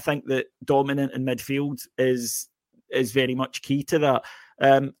I think that dominant in midfield is very much key to that.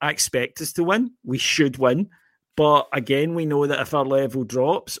 I expect us to win. We should win. But again, we know that if our level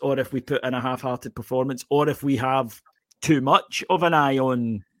drops, or if we put in a half-hearted performance, or if we have too much of an eye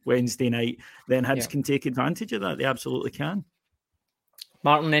on Wednesday night, then Hibs can take advantage of that. They absolutely can.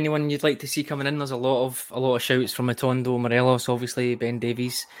 Martin, anyone you'd like to see coming in? There's a lot of shouts from Matondo, Morelos, obviously Ben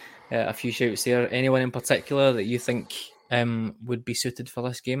Davies, a few shouts there. Anyone in particular that you think would be suited for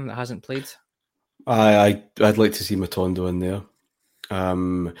this game that hasn't played? I'd like to see Matondo in there.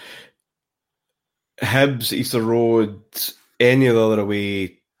 Hibs, Easter Road, any of the other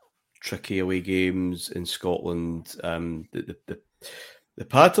tricky away games in Scotland, the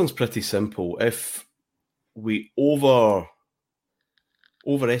pattern's pretty simple. If we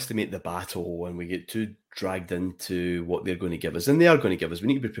overestimate the battle and we get too dragged into what they're going to give us, and they are going to give us, we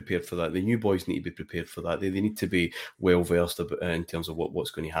need to be prepared for that. The new boys need to be prepared for that. They need to be well versed in terms of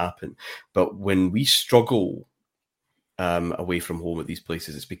what's going to happen. But when we struggle away from home at these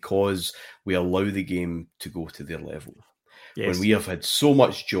places, it's because we allow the game to go to their level. Yes. When we have had so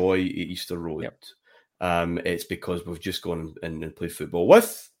much joy at Easter Road, it's because we've just gone and played football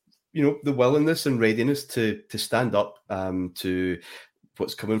with, the willingness and readiness to stand up to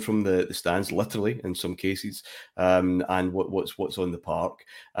what's coming from the stands, literally in some cases, and what's on the park.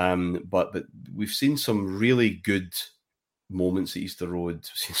 But we've seen some really good moments at Easter Road. We've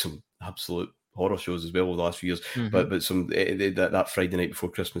seen some absolute horror shows as well over the last few years. Mm-hmm. But some that Friday night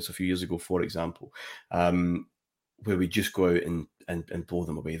before Christmas a few years ago, for example, where we just go out and and blow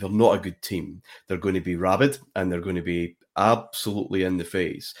them away. They're not a good team. They're going to be rabid and they're going to be absolutely in the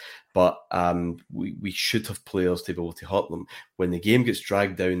face. But we should have players to be able to hurt them. When the game gets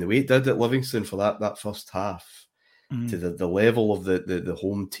dragged down the way it did at Livingston for that first half, to the level of the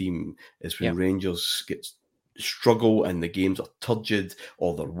home team is when Rangers struggle and the games are turgid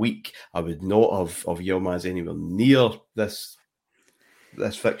or they're weak. I would not have Yilmaz anywhere near this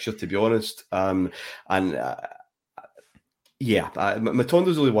fixture, to be honest. Matondo's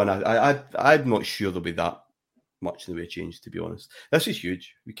only one. I'm not sure there'll be that much in the way of change, to be honest. This is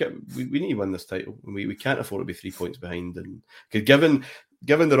huge. We need to win this title. We can't afford to be 3 points behind. And given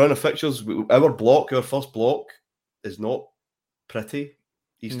the run of fixtures, our first block is not pretty.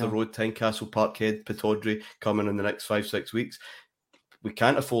 Easter Road, Tynecastle, Parkhead, Pittodrie coming in the next 5-6 weeks. We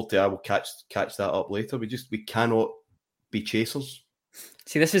can't afford to. I will catch that up later. We cannot be chasers.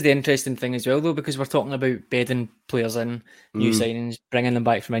 See, this is the interesting thing as well, though, because we're talking about bedding players in, new signings, bringing them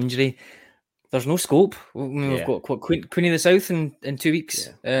back from injury. There's no scope. We've got Queen of the South in 2 weeks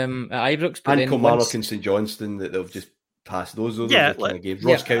at Ibrox. And Kilmarnock and St Johnstone that they've just passed. Those are the kind of games.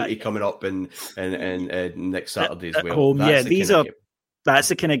 Ross County coming up in next Saturday as well. Home. That's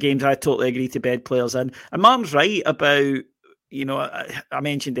the kind of games I totally agree to bed players in. And Martin's right about, I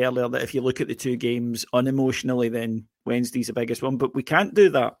mentioned earlier that if you look at the two games unemotionally, then Wednesday's the biggest one. But we can't do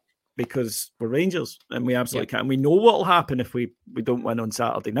that because we're Rangers and we absolutely can't. And we know what will happen if we don't win on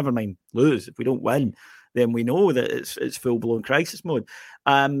Saturday. Never mind lose. If we don't win, then we know that it's full-blown crisis mode.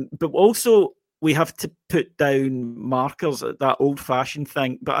 But also, we have to put down markers at that old-fashioned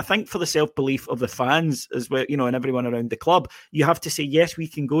thing. But I think for the self-belief of the fans as well, and everyone around the club, you have to say, yes, we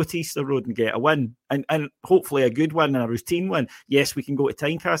can go to Easter Road and get a win. And hopefully a good win and a routine win. Yes, we can go to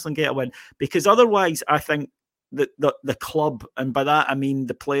Tynecastle and get a win. Because otherwise, I think that the club, and by that I mean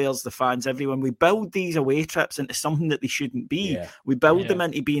the players, the fans, everyone, we build these away trips into something that they shouldn't be. Yeah. We build them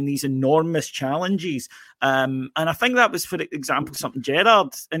into being these enormous challenges. And I think that was, for example, something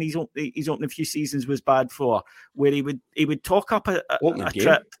Gerrard in his opening few seasons was bad for, where he would talk up a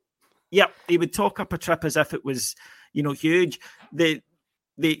trip. Yeah, he would talk up a trip as if it was, huge.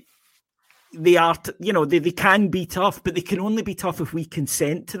 They are, they can be tough, but they can only be tough if we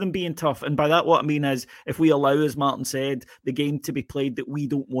consent to them being tough. And by that, what I mean is, if we allow, as Martin said, the game to be played that we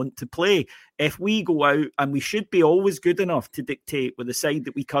don't want to play, if we go out, and we should be always good enough to dictate with the side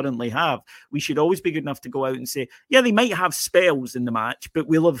that we currently have, we should always be good enough to go out and say, yeah, they might have spells in the match, but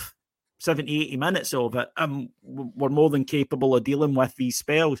we'll have 70, 80 minutes of it, and we're more than capable of dealing with these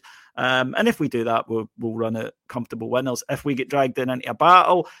spells. And if we do that, we'll run out comfortable winners. If we get dragged into a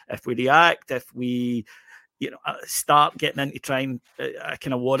battle, if we react, if we start getting into trying a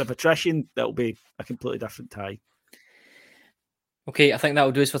kind of war of attrition, that'll be a completely different tie. Okay, I think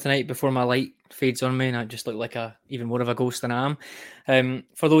that'll do us for tonight before my light fades on me and I just look like even more of a ghost than I am.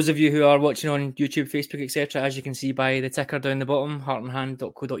 For those of you who are watching on YouTube, Facebook, etc., as you can see by the ticker down the bottom,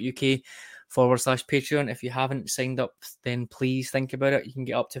 heartandhand.co.uk/Patreon. If you haven't signed up, then please think about it. You can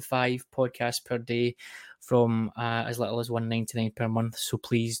get up to 5 podcasts per day from as little as $1.99 per month. So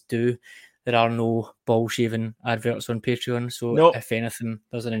please do. There are no ball-shaving adverts on Patreon. So if anything,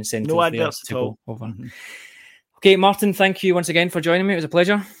 there's an incentive no adverts there to go over. Mm-hmm. Okay, Martin, thank you once again for joining me. It was a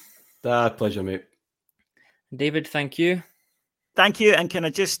pleasure. Pleasure, mate. David, thank you. Thank you, and can I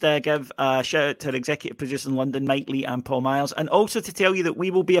just give a shout out to our executive producers in London, Mike Lee and Paul Miles, and also to tell you that we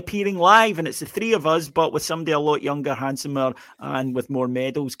will be appearing live, and it's the three of us, but with somebody a lot younger, handsomer, and with more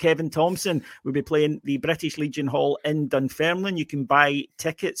medals. Kevin Thompson will be playing the British Legion Hall in Dunfermline. You can buy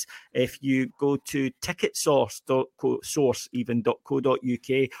tickets if you go to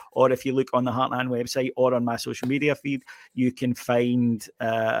ticketsource.co.uk, or if you look on the Heart and Hand website or on my social media feed, you can find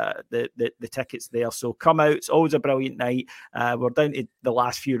the tickets there. So come out. It's always a brilliant night. We're down to the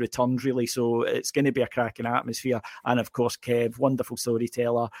last few returns, really, so it's going to be a cracking atmosphere. And, of course, Kev, wonderful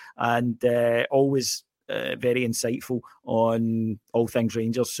storyteller and always very insightful on all things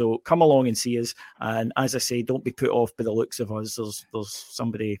Rangers. So come along and see us. And as I say, don't be put off by the looks of us. There's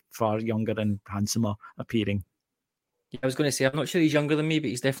somebody far younger and handsomer appearing. Yeah, I was going to say, I'm not sure he's younger than me, but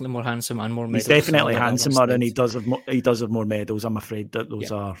he's definitely more handsome and more medals. He's definitely handsomer, and he does have more medals. I'm afraid that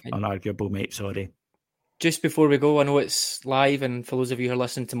those are unarguable, mate. Sorry. Just before we go, I know it's live, and for those of you who are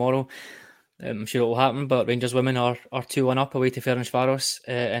listening tomorrow, I'm sure it will happen, but Rangers women are 2-1 up away to Ferencváros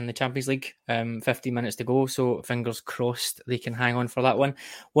in the Champions League. 15 minutes to go, so fingers crossed they can hang on for that one.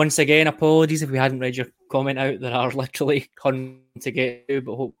 Once again, apologies if we hadn't read your comment out. There are literally hundreds to get to,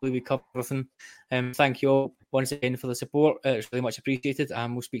 but hopefully we cover everything. Thank you all once again for the support. It's really much appreciated,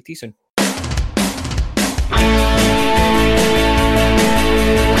 and we'll speak to you soon.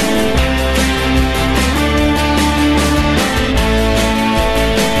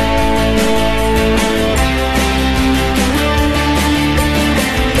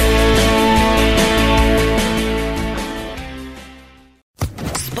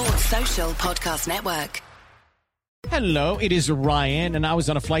 Social Podcast Network. Hello, it is Ryan, and I was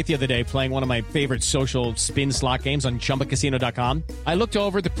on a flight the other day playing one of my favorite social spin slot games on ChumbaCasino.com. I looked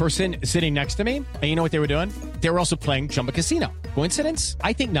over at the person sitting next to me, and you know what they were doing? They were also playing Chumba Casino. Coincidence?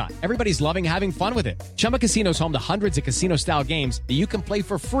 I think not. Everybody's loving having fun with it. Chumba Casino is home to hundreds of casino-style games that you can play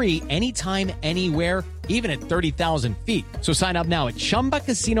for free anytime, anywhere, even at 30,000 feet. So sign up now at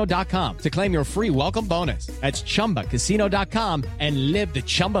ChumbaCasino.com to claim your free welcome bonus. That's ChumbaCasino.com and live the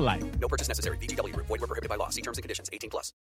Chumba life. No purchase necessary. VGW Group. Void where prohibited by law. See terms and conditions. 18+.